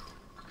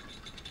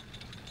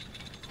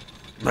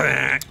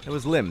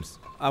was limbs.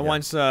 I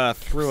once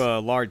threw a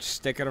large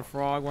stick at a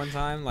frog one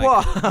time. Like,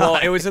 What? well,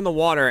 it was in the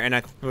water, and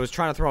I was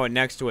trying to throw it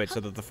next to it so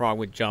that the frog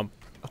would jump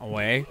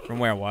away from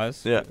where it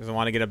was. Yeah. Because I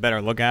want to get a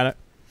better look at it.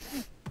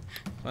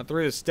 So I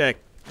threw the stick,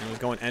 and it was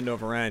going end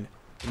over end.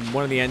 And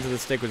one of the ends of the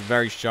stick was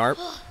very sharp,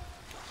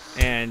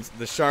 and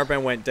the sharp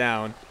end went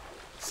down,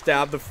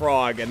 stabbed the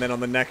frog, and then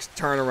on the next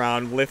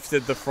turnaround,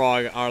 lifted the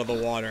frog out of the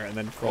water, and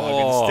then frog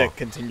Oh. and stick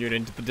continued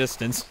into the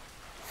distance.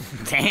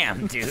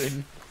 Damn, dude.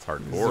 It's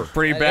hardcore.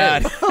 Pretty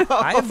That bad.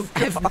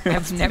 is.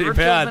 I've never killed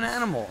bad. an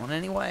animal in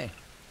any way.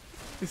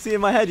 You see,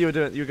 in my head, you were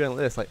going like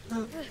this, like.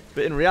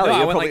 But in No, reality, I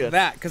you're went probably like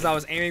that because I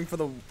was aiming for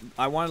the.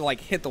 I wanted to like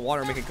hit the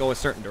water and make it go a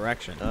certain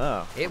direction.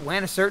 Oh. It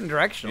went a certain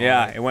direction.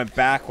 Yeah, it went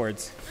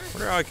backwards. I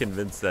wonder how I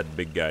convinced that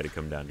big guy to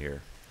come down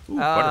here. Ooh,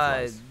 Uh,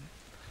 butterflies.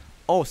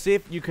 Oh, see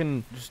if you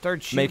can Just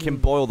start shooting. make him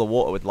boil the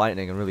water with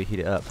lightning and really heat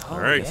it up. Oh, All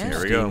right, yeah.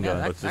 here we go. Yeah,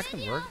 that, Let's that just-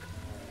 could work.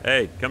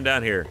 Hey, come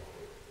down here.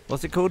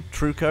 What's it called?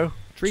 Truco?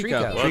 Trico.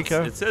 Well, it's-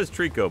 Trico? it says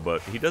Trico,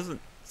 but he doesn't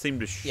seem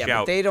to Yeah,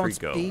 shout but they don't.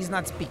 Trico. He's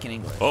not speaking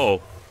English.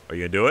 Oh, are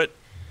you gonna do it?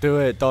 Do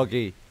it,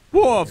 doggy.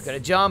 Woof. He's gonna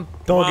jump.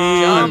 Come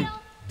Jump. on,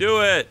 do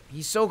it.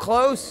 He's so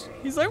close.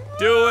 He's like,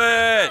 Do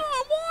it.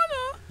 I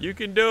wanna. You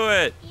can do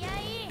it.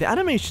 The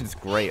animation's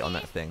great on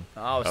that thing.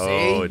 Oh, see? Oh,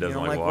 he you doesn't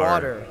don't like like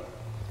water.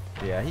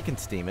 water. Yeah, he can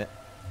steam it.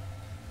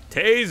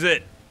 Tase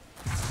it.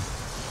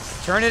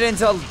 Turn it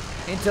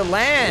into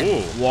land.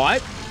 Ooh,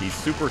 What? he's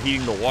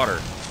superheating the water,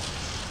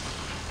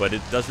 but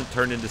it doesn't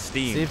turn into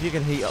steam. See if you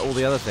can heat all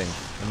the other things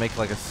and make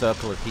like a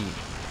circle of heat.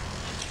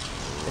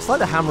 It's like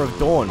the Hammer of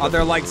Dawn. Are but-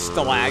 there like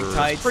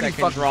stalactites Pretty that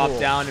can fucking drop cool.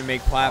 down and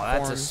make Oh,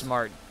 platforms? that's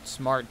a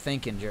smart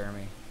thinking,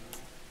 Jeremy.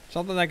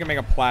 Something that can make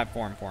a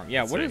platform for him.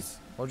 Yeah. What See. is?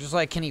 Or just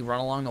like, can he run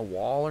along the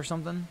wall or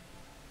something?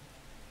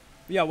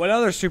 Yeah. What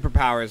other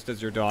superpowers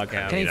does your dog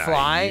have? Can he mean,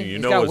 fly? you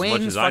He's know got as much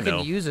wings. as I Fucking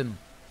know. use him.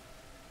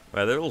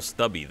 Well, they're a little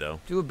stubby though.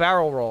 Do a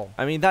barrel roll.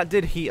 I mean, that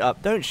did heat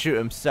up. Don't shoot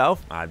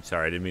himself. I'm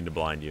sorry, I didn't mean to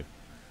blind you.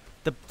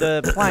 The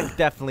plank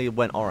definitely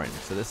went orange,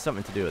 so there's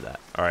something to do with that.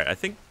 All right, I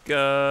think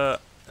I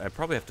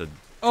probably have to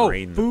Oh,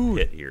 drain food.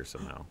 the pit here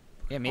somehow.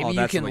 Yeah, maybe Oh, you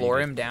that's can what you lure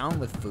do. him down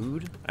with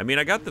food. I mean,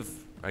 I got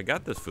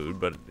this food,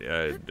 but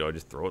do I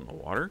just throw it in the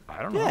water?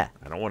 I don't know. Yeah.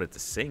 I don't want it to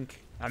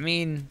sink. I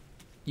mean,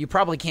 you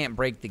probably can't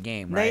break the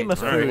game, right? Name a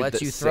So food it lets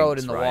that you throw it in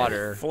sinks, the right?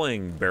 water.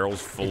 Filling barrels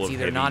full It's of either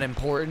heavy. not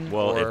important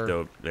Well,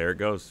 or... there it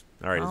goes.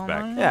 All right, it's Oh,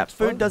 back. my- Yeah, it's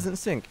food fun. doesn't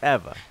sink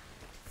ever.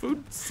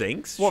 Food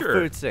sinks. What sure.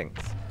 food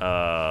sinks?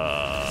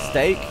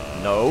 Steak?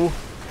 No.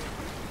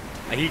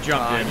 He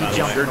jumped in. he by the jumped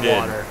way. Sure in the did.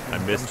 water. I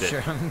missed I'm it.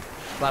 Sure, I'm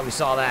glad we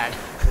saw that.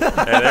 Hey,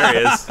 there he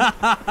is.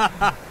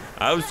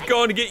 I was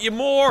going to get you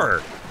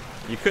more.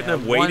 You couldn't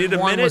have waited one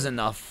a minute. was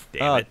enough.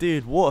 Damn Oh, it.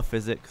 dude, water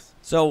physics.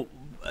 So,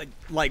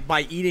 like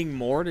by eating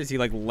more, does he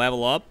like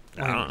level up?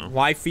 I don't know.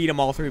 Why feed him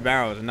all 3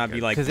 barrels and not be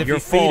like, 'Cause if you're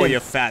you feed full, him- you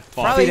fat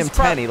fuck? Probably Feed him he's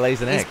prob- 10, he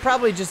lays an He's egg.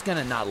 probably just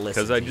gonna not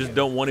listen. Because I to just you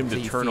don't want him until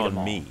to you turn feed on him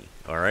all. me.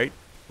 All right.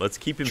 Let's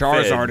keep him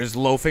Charizard fed. is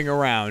loafing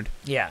around.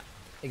 Yeah,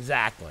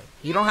 exactly.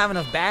 You don't have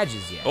enough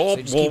badges yet, Oh,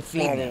 so just keep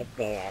feeding him.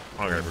 Okay,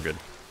 we're good.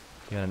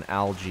 You got an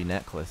algae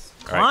necklace.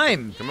 All right,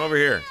 Climb. come over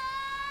here.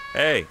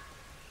 Hey.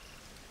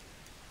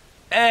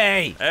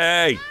 Hey.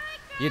 Hey.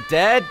 You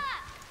dead?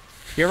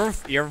 You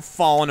ever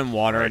fallen in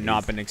water Right, and not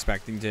he's- been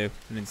expecting to?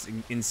 And it's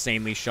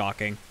insanely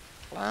shocking.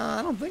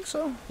 I don't think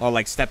so. Or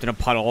like stepped in a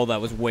puddle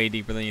that was way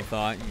deeper than you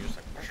thought. And you're just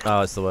like,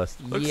 Oh, it's the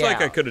worst. Looks yeah.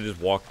 like I could have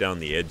just walked down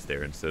the edge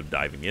there instead of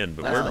diving in,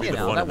 but where'd be you the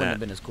know, fun that in wouldn't that? have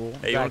been as cool.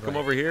 Hey, you want to come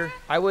over here?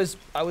 I was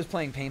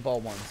playing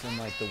paintball once in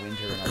like the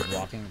winter, and I was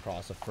walking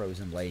across a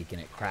frozen lake,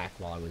 and it cracked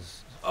while I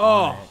was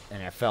on it,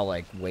 and I fell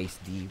like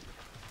waist deep.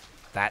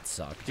 That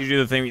sucked. did you do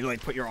the thing where you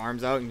like put your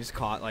arms out and just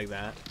caught like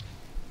that?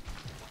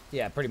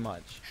 Yeah, pretty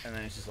much. And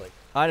then it's just like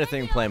I had a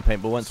thing playing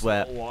paintball once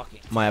where walking.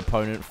 my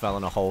opponent fell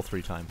in a hole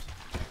 3 times.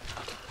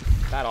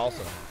 That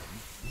also.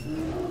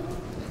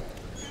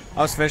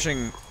 I was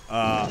fishing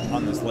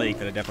on this lake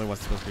that I definitely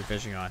wasn't supposed to be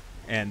fishing on,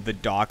 and the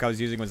dock I was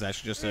using was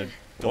actually just a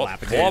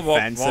dilapidated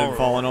fence that had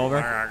fallen over.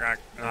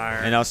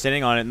 And I was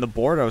standing on it, and the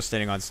board I was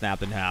standing on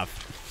snapped in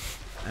half.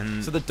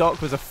 And So the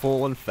dock was a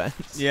fallen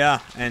fence. yeah,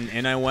 and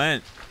in I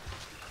went.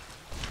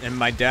 And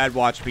my dad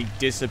watched me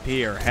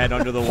disappear, head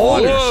under the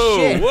Holy water. Whoa!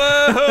 shit.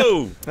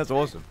 Whoa! That's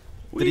awesome.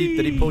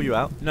 Did he pull you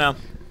out? No.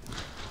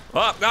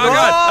 Oh,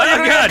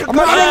 God! Oh,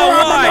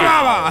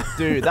 God!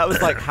 Dude, that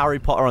was like Harry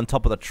Potter on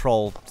top of the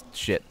troll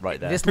shit right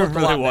there. This looked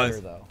really a lot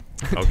was. better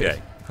though. Oh,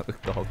 okay.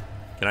 Dog.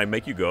 Can I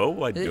make you go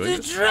while doing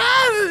this?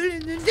 Travel in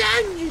the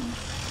dungeon.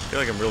 I feel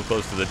like I'm real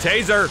close to the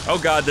taser. Oh,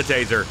 God, the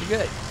taser. You're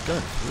good.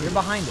 Good. You're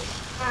behind it.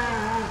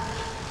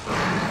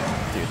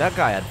 Dude, that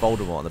guy had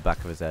Voldemort on the back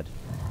of his head.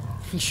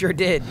 He sure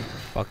did.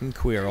 Fucking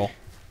Quirrell.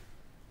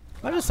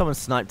 Imagine if someone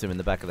sniped him in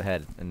the back of the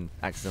head and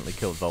accidentally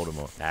killed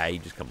Voldemort. Nah, you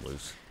just come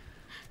loose.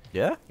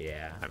 Yeah?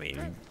 Yeah. I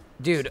mean,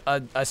 Dude,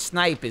 a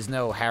snipe is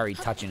no Harry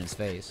touching his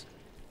face.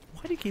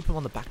 Why do you keep him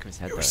on the back of his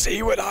head, though?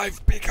 See what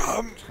I've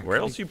become. where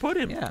else you put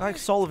him? Yeah. Like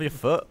sole of your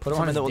foot. Put him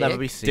on something his that will never dick.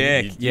 be seen.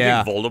 Dick, You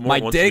yeah. think Voldemort My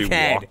wants to be dick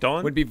head walked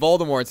on? would be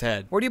Voldemort's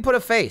head. Where do you put a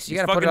face? You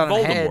He's gotta put fucking it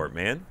on a Voldemort, head.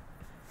 man.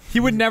 He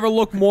would never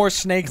look more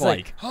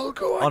snake-like I'll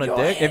go On a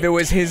dick? if it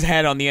was his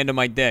head on the end of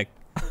my dick.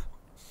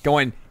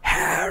 Going,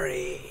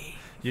 Harry.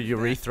 Your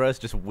urethra's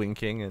just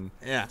winking and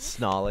Yeah.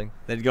 snarling.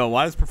 They'd go,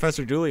 why does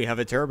Professor Dooley have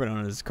a turban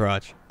on his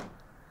crotch?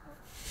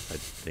 I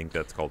think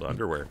that's called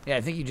underwear. Yeah,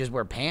 I think you just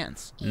wear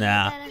pants.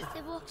 Nah.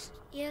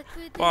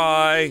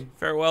 Bye.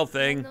 Farewell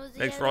thing.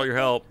 Thanks for all your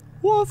help.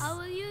 Woof.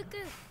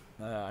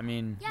 I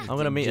mean, I'm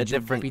gonna meet a did you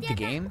different beat the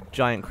game.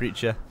 giant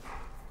creature.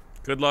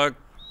 Good luck.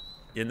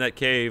 In that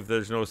cave,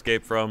 there's no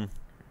escape from.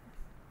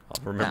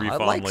 I'll remember No, you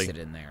it likes fondly. it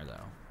in there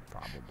though,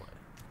 probably.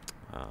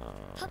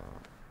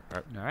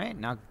 All right,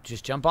 now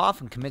just jump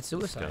off and commit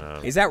suicide.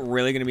 Gonna- Is that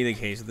really going to be the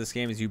case with this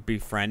game? Is you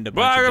befriend a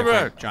bunch Bye, of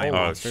different bye. giant Oh,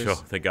 monsters? sure.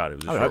 Thank God it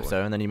was a I would short hope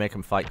so, and then you make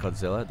him fight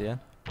Godzilla at the end.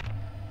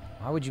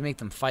 Why would you make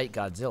them fight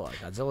Godzilla?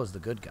 Godzilla's the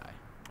good guy.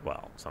 one.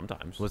 Well,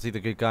 sometimes. Was he the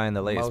good guy in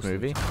the latest Most of the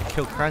movie? time. He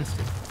killed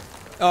Cranston.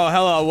 Oh,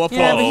 hello. What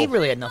Yeah, but Oh. he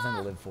really had nothing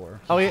to live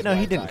for. Oh, yeah, no, he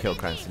That's didn't why kill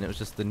Cranston. It was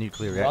just the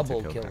nuclear reactor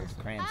Rubble killed killed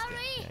Cranston. Cranston.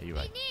 Yeah, you're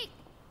right.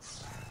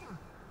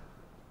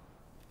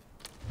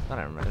 I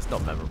don't remember. It's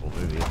not a memorable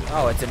movie, is it?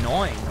 Oh, it's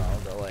annoying though.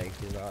 They're like,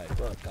 he's like,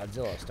 look,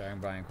 Godzilla starring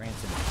Bryan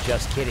Cranston.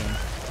 Just kidding.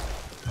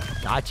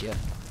 Gotcha.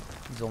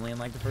 He's only in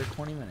like the first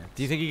 20 minutes.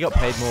 Do you think he got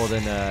paid more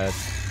than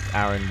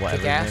Aaron, whatever Kick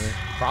his ass? name is?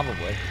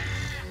 Probably.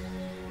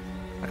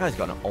 That guy's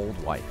got an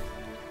old wife.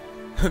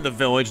 the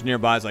village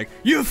nearby is like,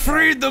 you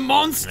freed the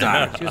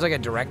monster! She was like a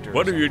director. or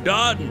What have you something.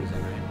 done? She was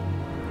alright.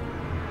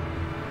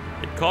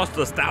 It cost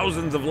us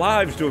thousands of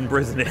lives to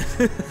imprison it.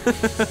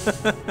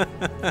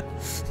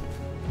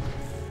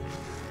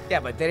 Yeah,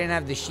 but they didn't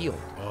have the shield.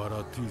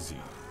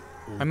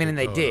 I mean, and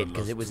they did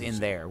because it was in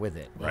there with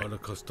it. Right.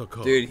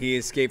 Dude, he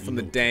escaped from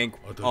the dank...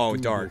 Oh,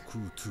 dark.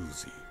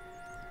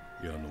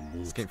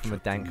 Escaped from a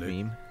dank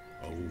meme.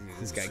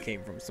 This guy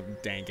came from some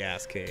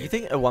dank-ass cave. Do you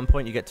think at one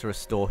point you get to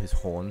restore his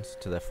horns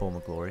to their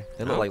former glory?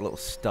 They look like little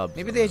stubs.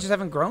 Maybe they just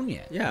haven't grown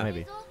yet. Yeah.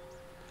 Maybe.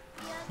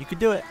 You could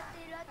do it.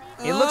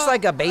 It looks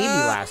like a baby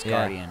Last Yeah.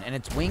 Guardian, and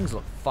its wings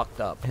look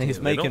fucked up. And he's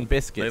They making don't-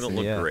 biscuits. They don't and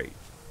look yeah. great.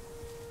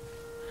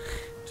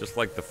 Just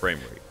like the frame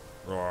rate.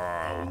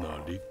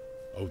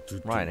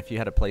 Right, if you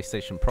had a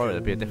PlayStation Pro,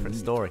 it'd be a different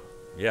story.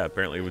 Yeah,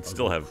 apparently it would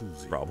still have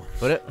problems.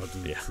 Would it?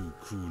 Yeah.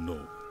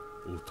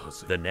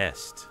 The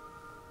Nest.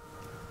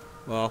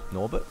 Well,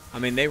 Norbert? I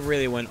mean, they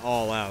really went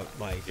all out.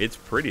 Like, It's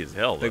pretty as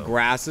hell, though. the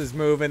grass is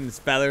moving, the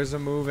feathers are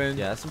moving.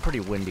 Yeah, that's some pretty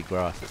windy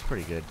grass. It's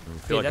pretty good. I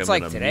feel Yeah, like that's I'm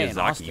like in a today in Miyazaki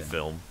Austin.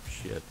 film.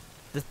 Shit.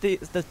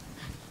 The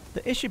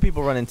issue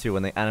people run into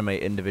when they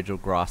animate individual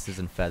grasses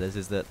and feathers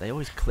is that they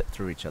always clip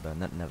through each other,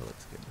 and that never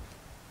looks good.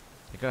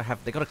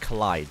 They gotta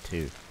collide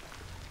too,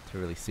 to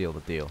really seal the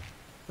deal.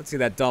 Let's see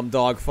that dumb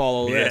dog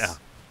follow Yeah. this.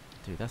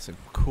 Dude, that's a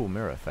cool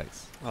mirror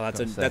effects. Oh,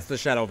 Gotta say. that's the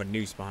shadow of a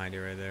noose behind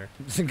you right there.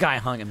 The guy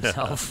hung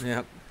himself.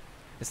 Yep.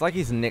 It's like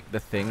he's nicked the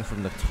thing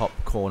from the top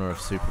corner of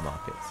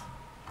supermarkets.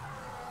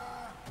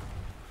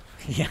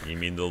 Yeah. You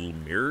mean the little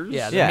mirrors?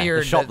 Yeah, the Yeah, the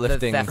mirror,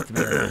 shoplifting. the theft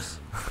mirrors.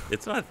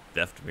 It's not a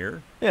theft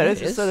mirror. Yeah, It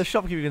it is. is. So the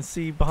shopkeeper can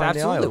see That's behind the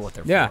absolutely aisles. what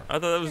they're Yeah. for. I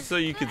thought that was so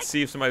you could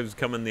see if somebody was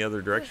coming the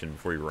other direction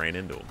before you ran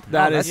into them.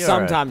 That that's is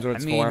alright. sometimes what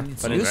it's I mean, for,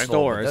 it's but in useful, but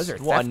stores, those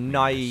are What a theft mirrors.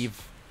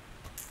 naive.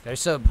 They're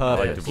so Perfect. I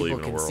like to believe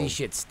people in a can see world.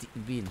 shit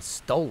being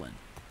stolen,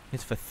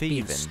 It's for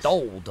being thieving.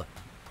 stoled.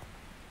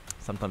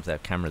 Sometimes they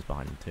have cameras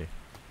behind them too.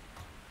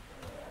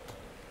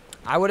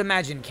 I would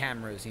imagine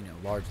cameras,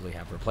 largely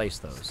have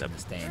replaced those in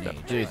this day and age.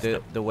 Dude,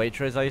 the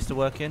Waitrose I used to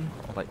work in,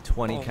 like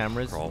 20 Oh,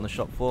 cameras crawl. on the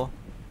shop floor.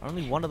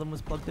 Only one of them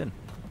was plugged in.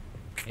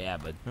 Yeah,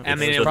 but I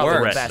mean, it's it probably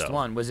works. the best though.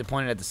 one. Was it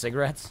pointed at the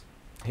cigarettes?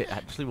 It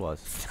actually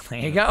was. There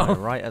you go.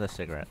 Right at the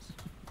cigarettes.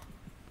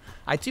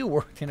 I too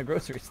worked in a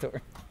grocery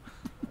store.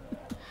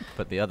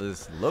 But the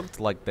others looked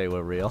like they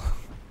were real.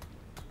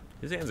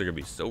 His hands are gonna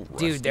be so rusty.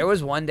 Dude, there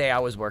was one day I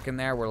was working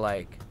there where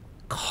like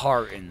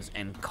cartons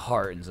and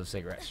cartons of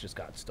cigarettes just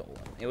got stolen.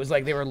 It was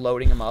like they were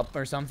loading them up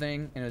or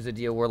something, and it was a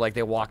deal where like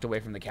they walked away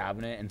from the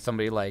cabinet and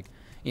somebody like,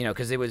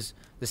 because it was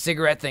the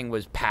cigarette thing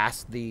was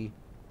past the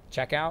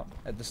checkout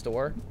at the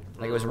store.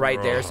 Like it was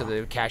right there, so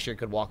the cashier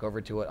could walk over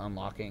to it,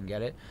 unlock it, and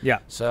get it. Yeah.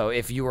 So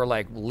if you were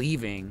like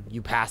leaving,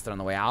 you passed it on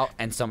the way out,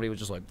 and somebody was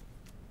just like.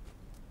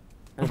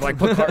 Or like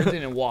put cartons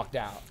in and walked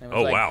out. And it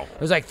was Oh, like, wow.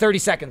 It was like 30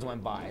 seconds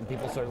went by and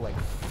people started like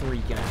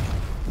freaking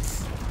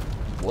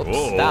out. Whoops.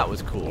 Whoa. That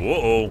was cool.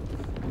 Whoa.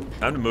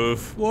 Time to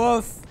move.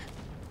 Woof.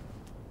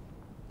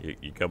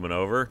 You coming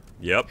over?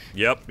 Yep,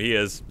 he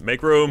is.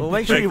 Make room. Well,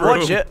 make sure you room.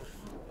 watch it.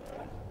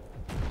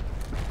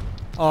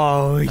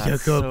 Oh, he's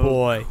That's a good so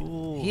boy.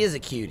 Cool. He is a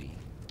cutie.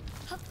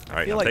 All right,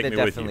 I feel now like take they me with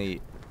you.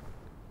 definitely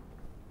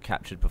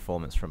captured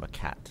performance from a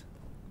cat.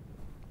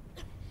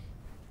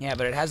 Yeah,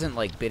 but it hasn't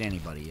like bit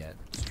anybody yet.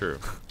 It's true.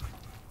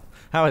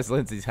 How is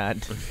Lindsay's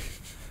hand?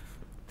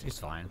 He's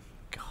fine.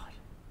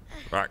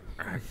 Rock,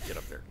 get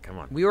up there. Come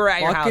on. We were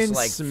at your house Fucking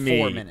like 4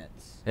 Smee.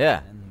 minutes.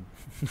 Yeah.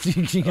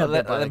 And you got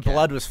bit by the And cat.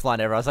 blood was flying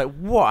everywhere. I was like,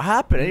 what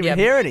happened? I didn't Yeah, even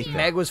hear anything.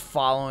 Meg was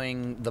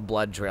following the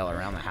blood trail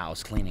around the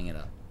house, cleaning it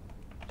up.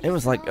 It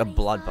was like a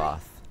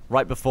bloodbath.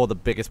 Right before the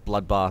biggest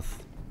bloodbath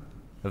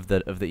of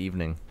the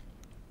evening.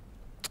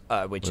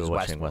 Which We is were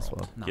watching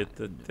Westworld. Westworld. Not- Get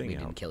the thing we out.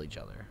 didn't kill each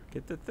other.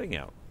 Get the thing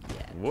out. Yeah.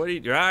 What are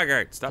you? Ah,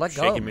 God, stop Let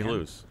go, shaking me man.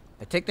 loose.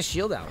 I take the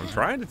shield out. I'm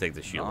trying to take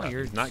the shield Oh, out.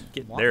 you're It's not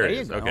getting. well, there it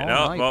you is. go. Okay.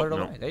 No, No, you well, put it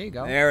no. away. There you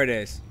go. There it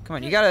is. Come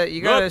on, you gotta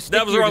Nope, stick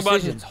that was to the your wrong button.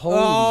 decisions. Holy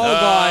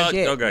God.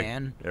 shit, Okay.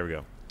 man. There we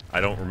go.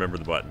 I don't remember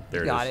the button.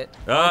 There Got it it. is.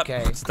 Ah,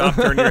 Okay. Stop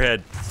turning your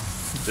head.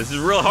 This is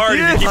real hard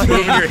if you keep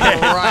moving your head.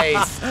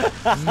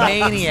 Christ.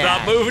 Maniac.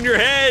 Stop moving your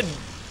head.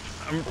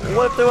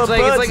 What if there were It's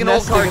birds like an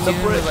old nesting in cartoon the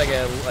with brick?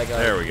 like a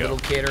There we go. little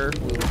kidder,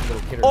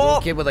 Oh!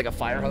 little kid with like a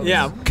fire hose.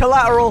 Yeah.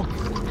 Collateral.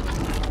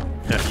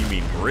 You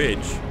mean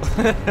bridge?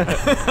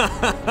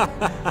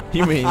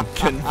 You mean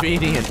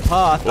convenient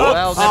path? Well,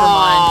 never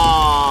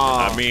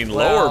Oh. I mean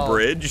Well, lower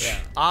bridge. yeah.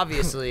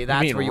 Obviously,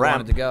 that's mean where you ramp.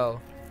 wanted to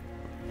go.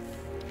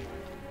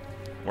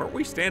 Weren't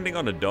we standing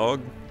on a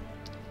dog?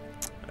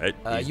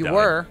 He's You died.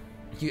 were.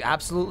 You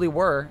absolutely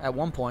were at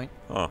one point.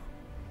 Huh.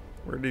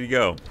 Where did he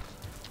go?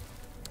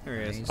 There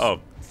he is. Oh,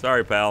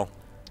 sorry, pal.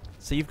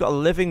 So you've got a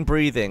living,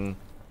 breathing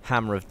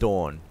Hammer of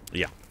Dawn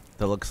Yeah,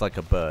 that looks like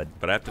a bird.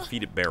 but I have to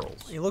feed it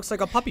barrels. He looks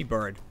like a puppy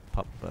bird.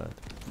 Pup bird.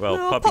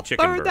 Well, puppy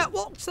chicken bird.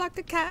 walks like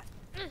a cat.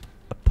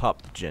 A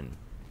pupgin.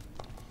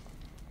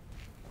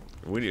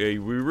 We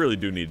really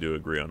do need to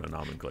agree on a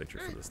nomenclature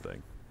for this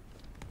thing.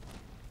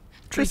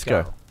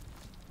 Trisco.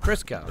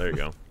 Crisco. There you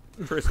go.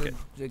 Trisket.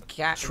 The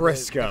cat.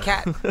 Trisco. The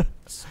cat.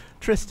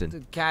 Tristan. The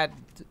cat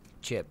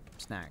chip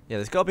snack. Yeah,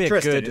 there's got to be a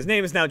Tristan. good His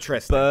name is now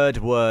Tristan. bird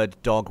word,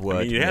 dog word.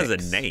 I mean, it has a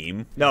mix.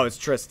 name. No, it's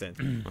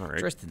Tristan. All right.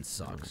 Tristan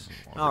sucks.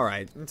 All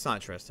right, it's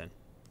not Tristan.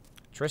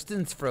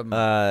 Tristan's from.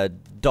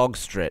 Dog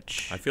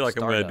stretch. I feel like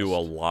I'm going to do a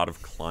Stardust. lot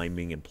of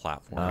climbing and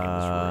platforming in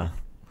this room.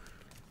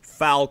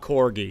 Foul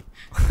corgi.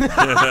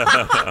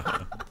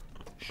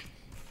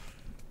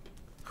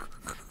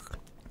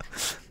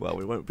 Well,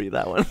 we won't be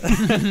that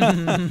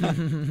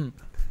one.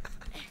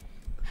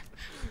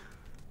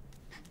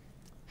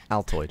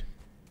 Altoid.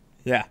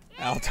 Yeah,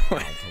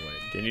 Altoid.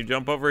 Can you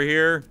jump over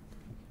here?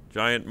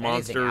 Giant Anything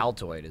monster.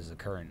 Altoid is the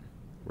current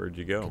Where'd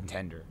you go?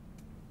 contender.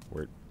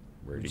 Where'd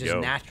you Just go?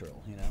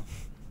 natural, you know.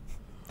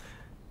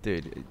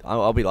 Dude,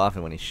 I'll be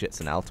laughing when he shits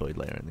an Altoid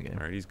later in the game.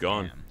 All right, he's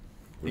gone. Damn.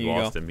 We There you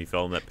lost go. him. He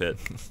fell in that pit.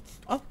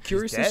 Oh,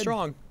 curious and dead.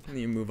 strong. And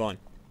then you move on.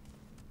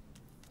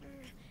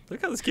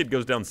 Look how this kid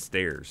goes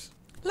downstairs.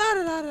 La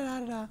da da da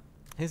da da.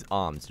 His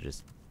arms are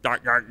just...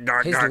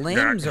 His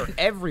limbs are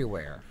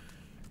everywhere.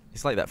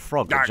 He's like that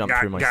frog that jumped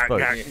through my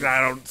spoke. I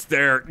don't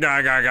stare.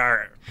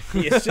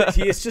 He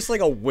is just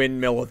like a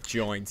windmill with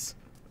joints.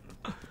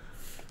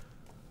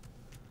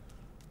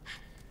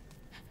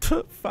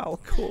 Foul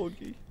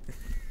corgi.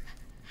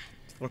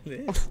 That's what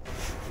it is.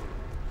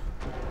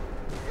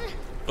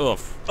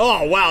 Oof.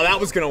 Oh wow, that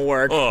was gonna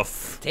work.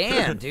 Oof.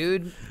 Damn,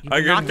 dude. You I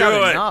can knocked do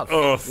out it. enough.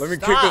 Oof. Let me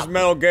kick Stop. this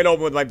metal gate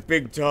open with my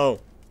big toe.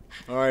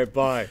 All right,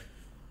 bye.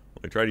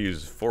 I try to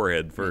use his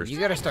forehead first. You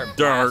gotta start.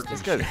 Dark. blasting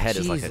This guy's shit. head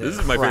is like a- Jesus. This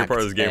is my favorite part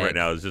of this game Cracked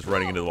right now. Is just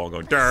running into the wall, and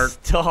going dark,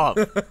 Stop.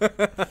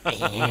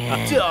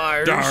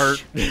 Dark. dark.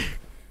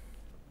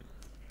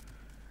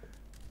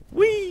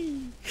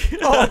 Wee.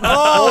 Oh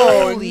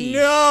Holy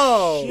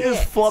no! You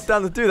just flopped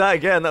down to do that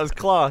again. That was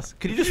class.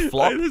 Could you just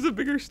flop? Hey, there's a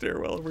bigger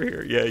stairwell over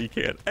here. Yeah, you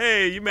can.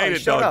 Hey, you made Oh,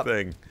 it, shut dog up.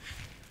 thing.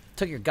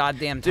 Took your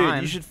goddamn Dude,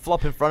 time. you should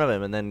flop in front of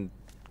him and then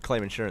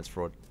claim insurance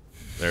fraud.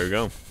 There we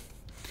go.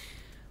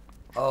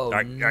 Oh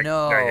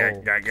no.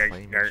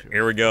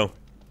 Here we go.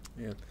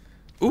 Yeah. Ooh,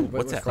 What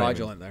what's was that?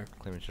 fraudulent there?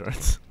 Claim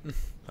insurance.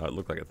 Oh, it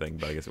looked like a thing,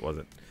 but I guess it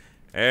wasn't.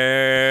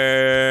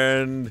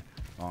 And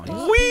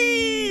Oh,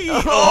 wee!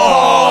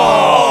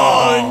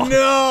 Oh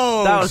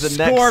no! That was the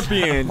next-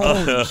 scorpion.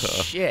 holy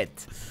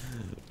shit.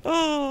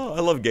 Oh,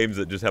 I love games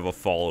that just have a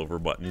fall over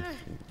button.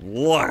 Oh,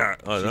 Oh,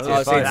 no, see,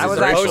 that that was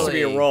was supposed to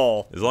be actually- a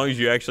roll. as long as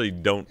you actually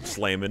don't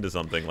slam into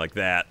something like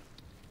that.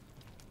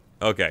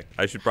 Okay,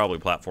 I should probably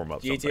platform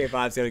up GTA something.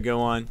 5's got to go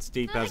on.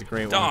 Steve has a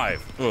great one.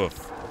 Dive.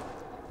 Oof.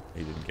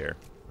 He didn't care.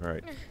 All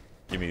right,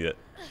 give me that.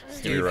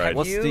 Give me a ride.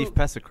 What's You- Steve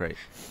Pesicrate?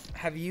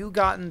 Have you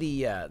gotten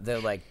the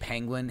like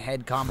penguin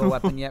head combo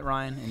weapon yet,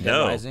 Ryan? In Dead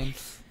No. Rising?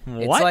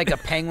 What? It's like a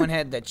penguin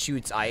head that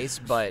shoots ice,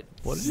 but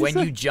What did he when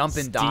say? you jump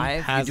and Steve dive,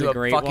 you has do a a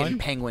great fucking one?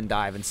 penguin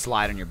dive and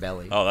slide on your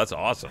belly. Oh, that's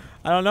awesome.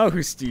 I don't know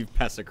who Steve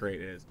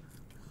Pesicrate is.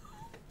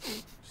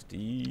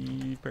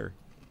 Steve Perry.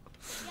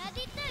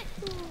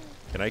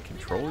 Can I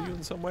control you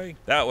in some way?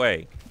 That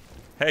way.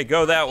 Hey,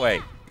 go that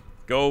way.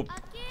 Go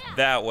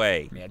that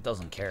way. Yeah, it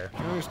doesn't care.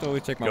 I used to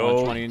always take my lunch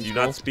Go. money in Do you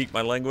school. not speak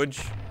my language?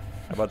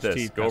 How about this?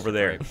 Steve Go over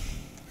there. Pesicrate.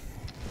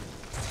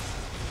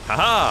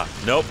 Haha!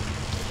 Nope.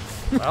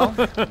 Well,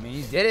 I mean,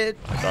 you did it.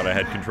 I thought I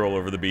had control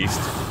over the beast.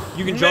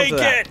 You can jump Make to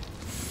that. it!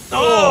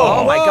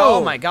 Oh, my god! whoa.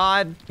 Oh my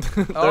god!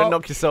 Don't Oh,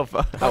 knock yourself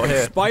out Like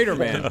here.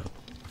 Spider-Man.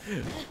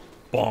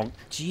 Bonk.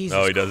 Jesus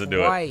No, he doesn't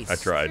do it. Christ. I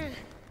tried.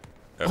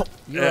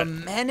 You're a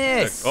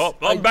menace. Oh,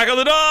 I'm back on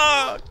the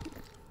dog!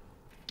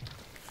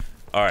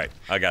 All right,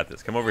 I got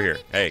this. Come over here.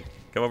 Hey,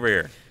 come over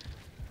here.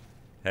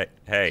 Hey,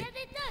 hey.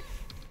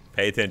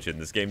 Pay attention.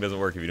 This game doesn't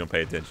work if you don't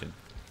pay attention.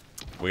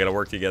 We gotta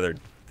work together,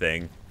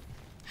 thing.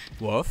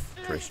 Woof.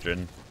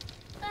 Tristan.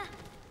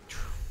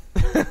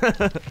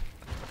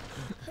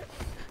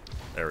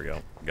 There we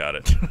go. Got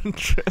it.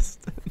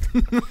 Tristan.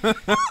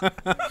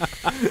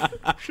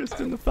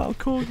 Tristan the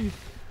Falcone.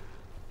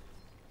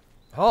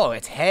 Oh,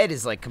 its head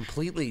is like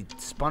completely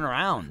spun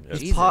around. It's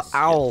Jesus. Part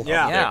owl.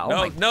 Yeah. Yeah. Oh No,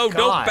 my no, God.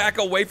 don't back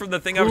away from the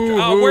thing I was.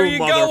 Ooh, Oh, where are ooh, you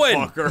going?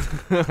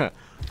 motherfucker.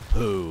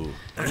 Who?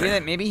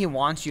 Maybe he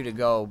wants you to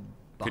go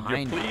Could you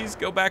behind. please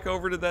go back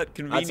over to that how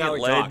convenient he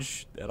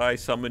ledge that I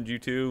summoned you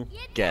to?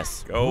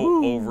 Guess.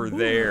 Go over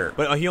there.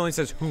 But he only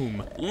says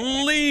whom.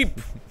 Leap!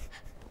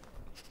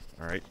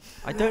 All right.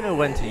 I don't know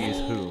when to use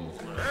whom.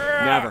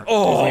 Never.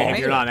 Oh. If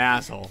you're not an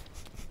asshole.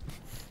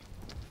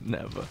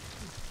 Never.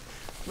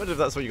 Imagine if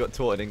that's what you got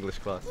taught in English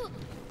class.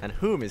 And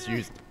whom is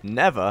used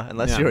never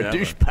unless Yeah, you're a never.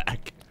 douchebag.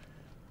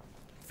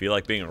 Feel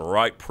like being a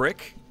right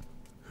prick?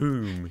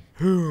 Whom?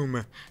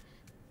 Whom?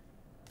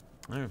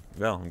 Oh,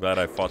 well, I'm glad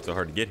I fought so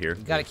hard to get here.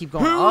 You gotta keep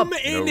going up. Whom No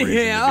in reason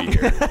here? to be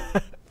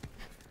here.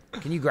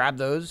 Can you grab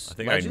those? I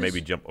think I ledges? can maybe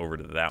jump over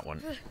to that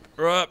one.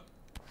 Up.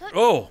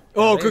 Oh!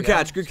 Oh, There you good go.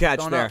 catch. Good catch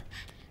Going there. up.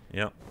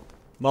 Yep.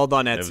 Well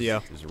done, That was,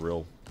 Ezio. is a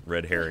real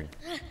red herring.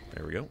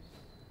 There we go.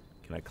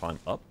 Can I climb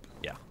up?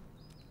 Yeah.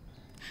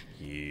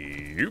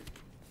 Yep.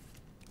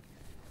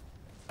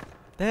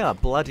 They are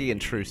bloody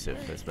intrusive,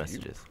 those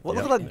messages. What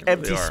Yeah, look like they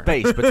empty really are.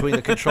 space between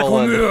the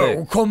controller and the We're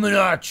thing? coming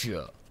at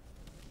you.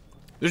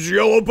 This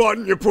yellow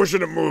button, you're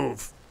pushing to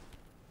move.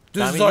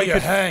 This I is mean, how you you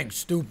could- hang,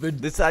 stupid.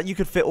 This you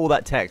could fit all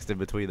that text in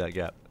between that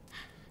gap.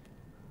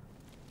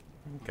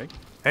 Okay.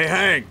 Hey,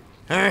 hang.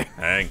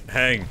 Hey.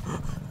 Hang.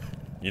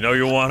 You know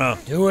you wanna.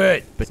 Do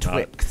it.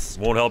 Betwixt.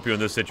 Won't help you in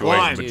this situation,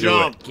 Climb, but do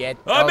jump. it. Get.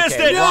 I missed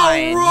okay, it! No,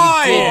 Ryan,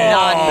 Ryan! You did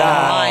not even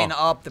Oh. line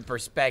up the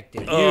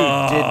perspective. You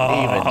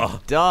didn't even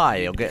die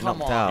or get Come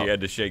knocked on. out. He had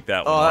to shake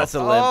that one Oh, off. that's a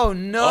limp. Oh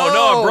no! Oh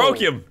no, I broke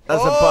him.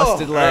 That's a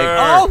busted leg.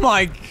 Oh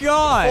my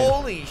god.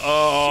 Holy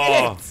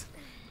Oh.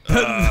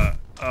 shit!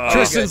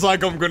 Tristan's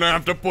like, I'm gonna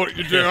have to put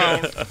you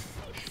down.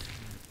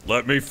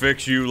 Let me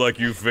fix you like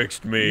you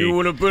fixed me. You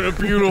would have been a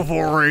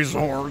beautiful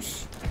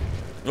racehorse.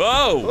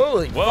 Whoa!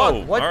 Holy Whoa!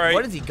 fuck! What? All right.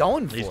 What is he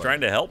going for? He's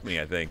trying to help me,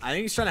 I think. I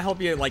think he's trying to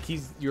help you, like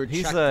he's your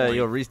He's checkpoint.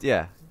 your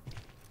yeah.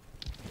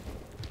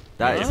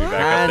 That Get is me back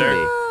up there.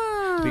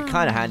 handy. Be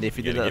kind of handy if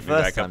you You did gonna that get the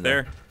me first back time. up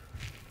there?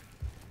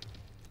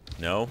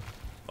 No?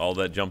 All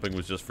that jumping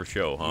was just for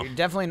show, huh? You're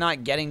definitely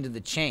not getting to the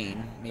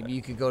chain. Maybe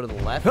you could go to the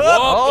left. Whoa!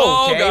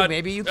 Oh, Oh, okay. God.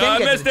 Maybe you I can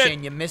get to missed the it.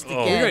 chain. You missed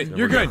Oh. again.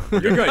 You're good.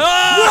 You're good.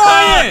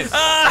 Ah! Ryan!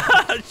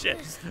 Ah! Shit.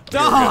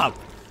 Stop!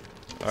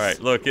 All right,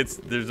 look,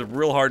 there's a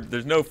real hard.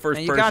 There's no first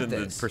Now you got person.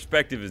 The this.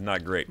 perspective is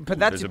not great. But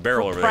that's there's a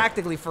barrel over there.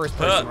 practically first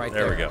person right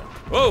there there. we go.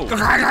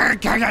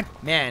 Whoa!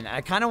 Man,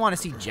 I kind of want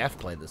to see Jeff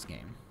play this game.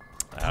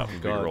 That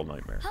would be a God. real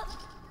nightmare.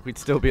 We'd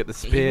still be at the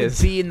He would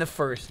spears. be in the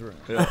first room.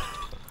 All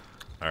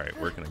right,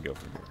 where can I go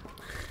from here?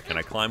 Can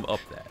I climb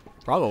up that?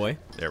 Probably.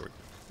 There we go.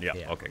 Yeah.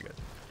 Yeah. Okay, good.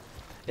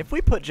 If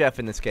we put Jeff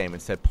in this game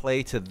and said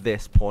play to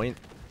this point,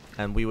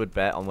 and we would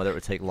bet on whether it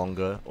would take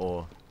longer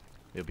or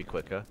it would be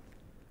quicker,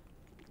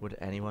 would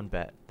anyone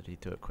bet that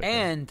he'd do it quicker?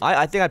 And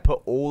I think I'd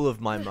put all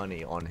of my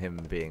money on him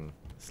being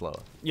slower.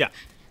 Yeah.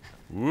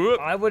 Whoop.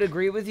 I would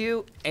agree with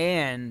you,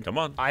 and Come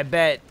on. I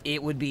bet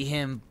it would be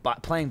him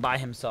playing by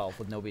himself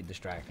with nobody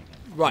distracting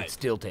him. Right. It'd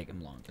still take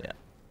him longer. Yeah.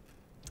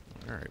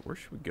 All right, where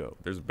should we go?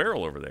 There's a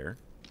barrel over there.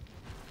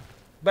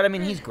 But I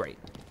mean, he's great.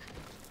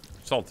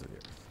 Salted.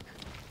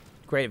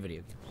 Great at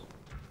video games.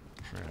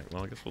 All right,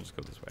 well, I guess we'll just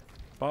go this way.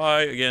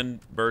 Bye. Again,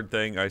 bird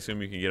thing. I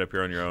assume you can get up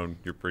here on your own.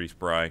 You're pretty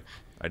spry.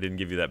 I didn't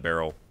give you that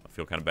barrel. I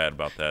feel kind of bad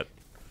about that.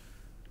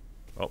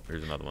 Oh,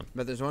 here's another one.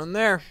 But there's one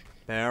there.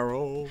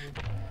 Barrel.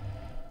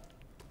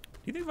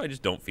 Do you think if I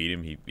just don't feed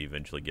him, he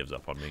eventually gives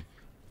up on me?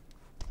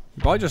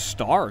 He probably just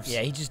starves.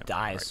 Yeah, he just All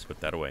dies. right, put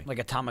that away. Like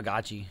a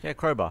Tamagotchi. Yeah,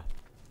 crowbar.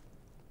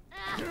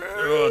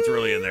 Oh, it's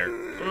really in there.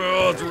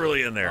 Oh, it's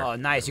really in there. Oh,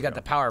 nice. You got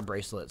the power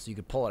bracelet, so you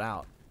could pull it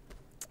out.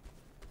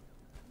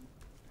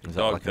 Is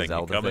that Dog like thing, a you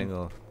Zelda coming? thing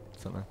or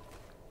something?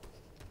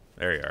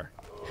 There you are.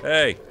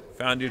 Hey,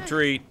 found your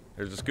treat.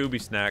 There's a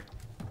Scooby snack.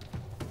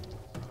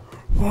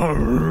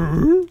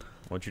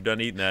 Once you're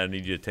done eating that, I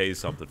need you to tase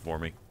something for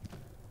me.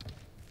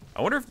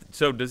 I wonder if...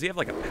 So, does he have,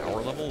 like, a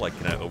power level? Like,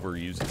 can I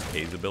overuse his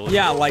tase ability?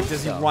 Yeah, like,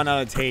 does he run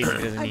out of taste?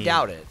 I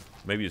doubt it.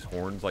 Maybe his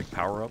horns, like,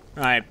 power up?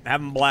 All right,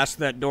 have him blast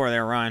that door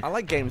there, Ryan. I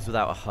like games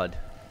without a HUD.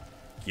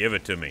 Give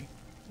it to me.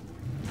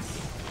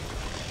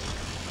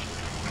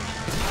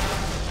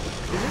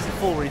 Is this a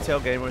full retail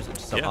game or is it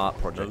just some Yeah. art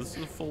No, project? this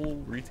is a full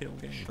retail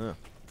game.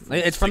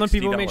 It's from the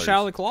people who made $60. Shadow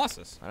of the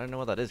Colossus. I don't know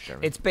what that is,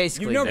 Jeremy. It's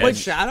basically... You've never this. played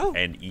Shadow?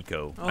 And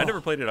Eco. I Oh.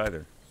 never played it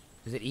either.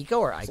 Is it Eco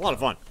or Ico? It's a lot of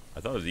fun.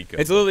 I thought it was Eco.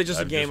 It's literally just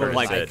a I've game heard of it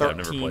like said, I've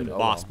never 13 played it.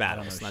 boss I don't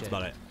battles. know That's shit.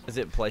 about it. Is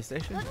it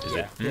PlayStation? Is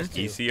it PS2.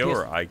 ECO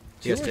or I?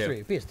 Two or PS2.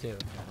 three? PS2.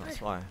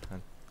 That's why.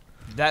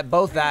 I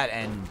Both that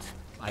and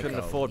couldn't Ico,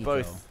 afford Eco.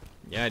 both.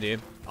 Yeah,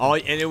 dude. Oh,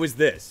 and it was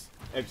this.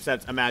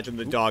 Except imagine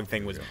the dog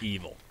thing was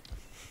evil.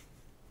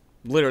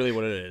 Literally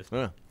what it is.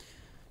 Yeah.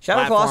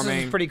 Shadow of the Colossus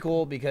Platforming. is pretty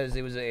cool because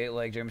it was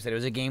like Jeremy said, it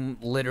was a game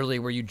literally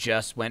where you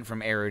just went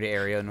from area to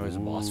area and it was a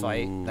boss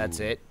fight.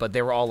 That's it. But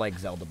they were all like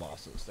Zelda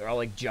bosses. They're all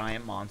like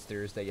giant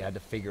monsters that you had to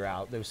figure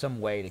out. There was some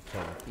way to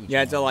kill each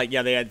Yeah, it's one. like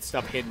they had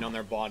stuff hidden on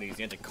their bodies.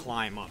 You had to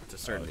climb up to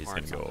certain he's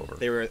parts. gonna go of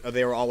it. over.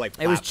 They were all like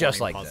It was just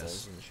platforming like puzzles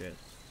this. and shit.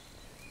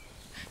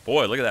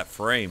 Boy, look at that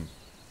frame.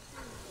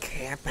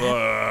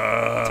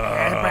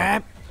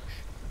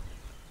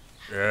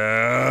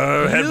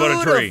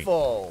 Headbutt a tree.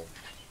 Beautiful.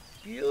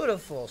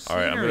 Beautiful All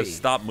scenery. right, I'm gonna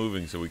stop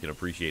moving so we can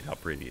appreciate how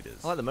pretty it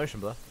is. I like the motion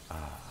blur. All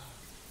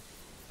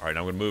right, now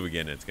I'm gonna move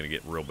again, and it's gonna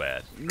get real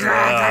bad.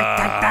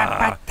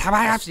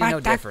 I see no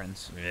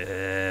difference.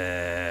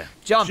 Yeah.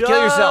 Jump,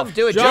 kill yourself.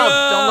 Do it. Jump.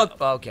 Don't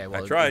look. Okay,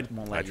 well, I tried. It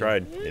won't let I you.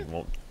 tried. It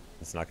won't.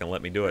 It's not gonna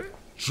let me do it.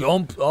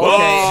 Jump. Okay.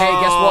 Hey,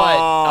 guess what?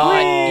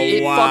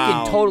 It wow.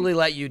 fucking totally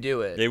let you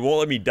do it. It won't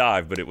let me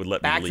dive, but it would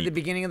let Back me to leap. the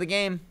beginning of the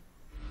game.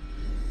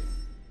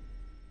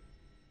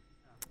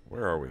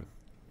 Where are we?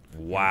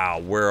 Wow,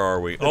 where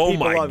are we? Oh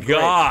people my love grapes.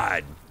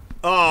 god!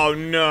 Oh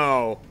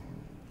no!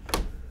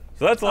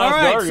 So that's All Last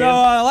right, Guardian. so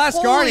Last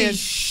Holy Guardian.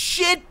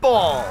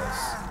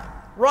 shitballs!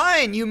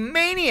 Ryan, you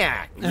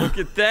maniac! Look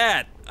at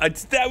that.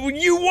 It's that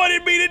you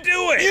wanted me to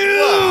do it.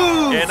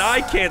 And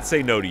I can't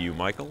say no to you,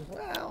 Michael.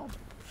 Well,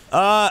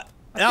 That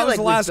feel was like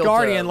the we've Last built a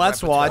Guardian.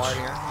 Let's repertoire watch.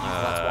 here.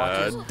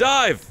 Let's watch.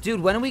 Dive. Dude,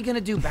 when are we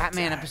gonna do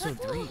Batman episode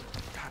 3?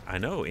 I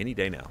know, any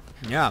day now.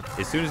 Yeah.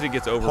 As soon as it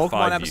gets over Pokemon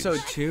 5 episode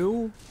views.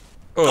 2.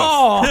 Ugh.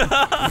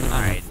 Oh!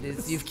 Alright,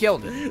 you've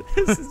killed it.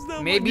 This is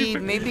not Maybe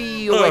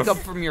you'll wake up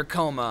from your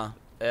coma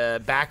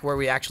back where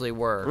we actually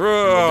were. And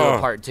we'll do a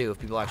part 2 if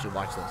people actually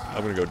watch this.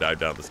 I'm gonna go dive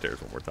down the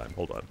stairs one more time.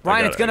 Hold on. I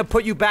Ryan, got it's it. gonna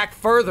put you back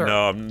further.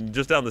 No, I'm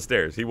just down the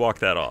stairs. He walked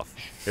that off.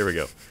 Here we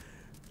go.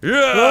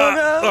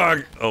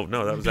 Yeah. Oh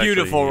no, that was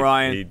Beautiful, actually,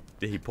 Ryan.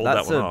 He pulled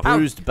That's that one a off.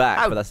 bruised back,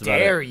 How but that's about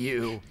dare it.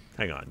 you?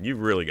 Hang on, you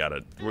really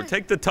gotta.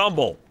 Take the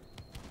tumble.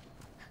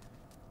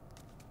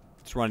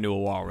 Let's run into a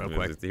wall real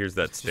quick. Here's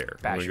that stair.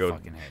 I'm bash gonna your go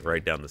fucking head.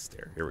 right down the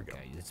stair. Here we go.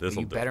 Okay,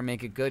 This'll you do better it.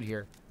 make it good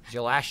here. It's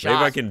your last shot.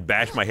 Maybe I can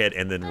bash my head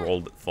and then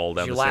fall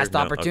down It's your the stairs. last No?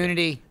 Okay.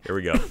 opportunity. Here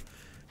we go.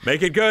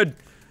 Make it good.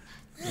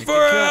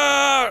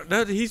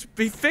 No, he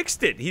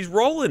fixed it. He's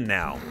rolling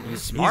now.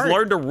 He's smart. He's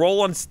learned to roll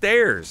on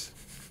stairs.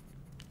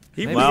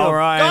 Well,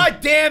 Ryan.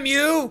 God damn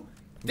you!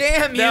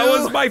 Damn you! That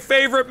was my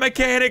favorite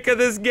mechanic of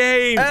this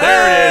game. There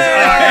it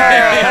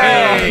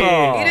is.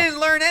 Hey! He didn't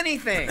learn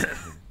anything.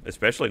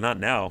 Especially not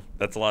now.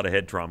 That's a lot of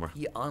head trauma.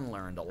 He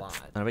unlearned a lot.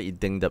 I bet you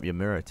dinged up your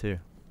mirror too.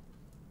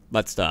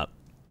 Let's stop.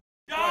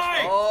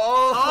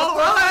 Oh,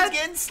 Ryan's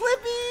getting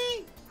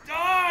slippy.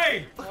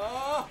 Die!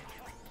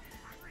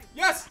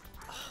 Yes!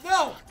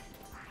 No!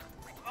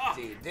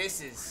 Dude,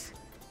 this is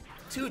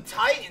two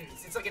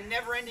titans. It's like a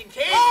never-ending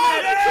cage.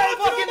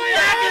 fucking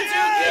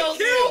Lakitu killed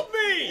you.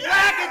 me!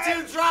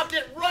 Lakitu dropped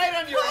it right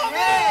on your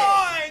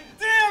head.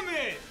 Damn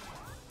it!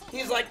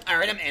 He's like, all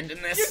right, I'm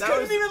ending this.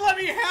 Even let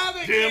me have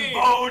it,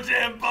 Timbo,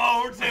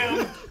 Timbo,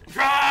 Tim,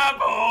 Dry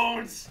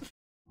Bones.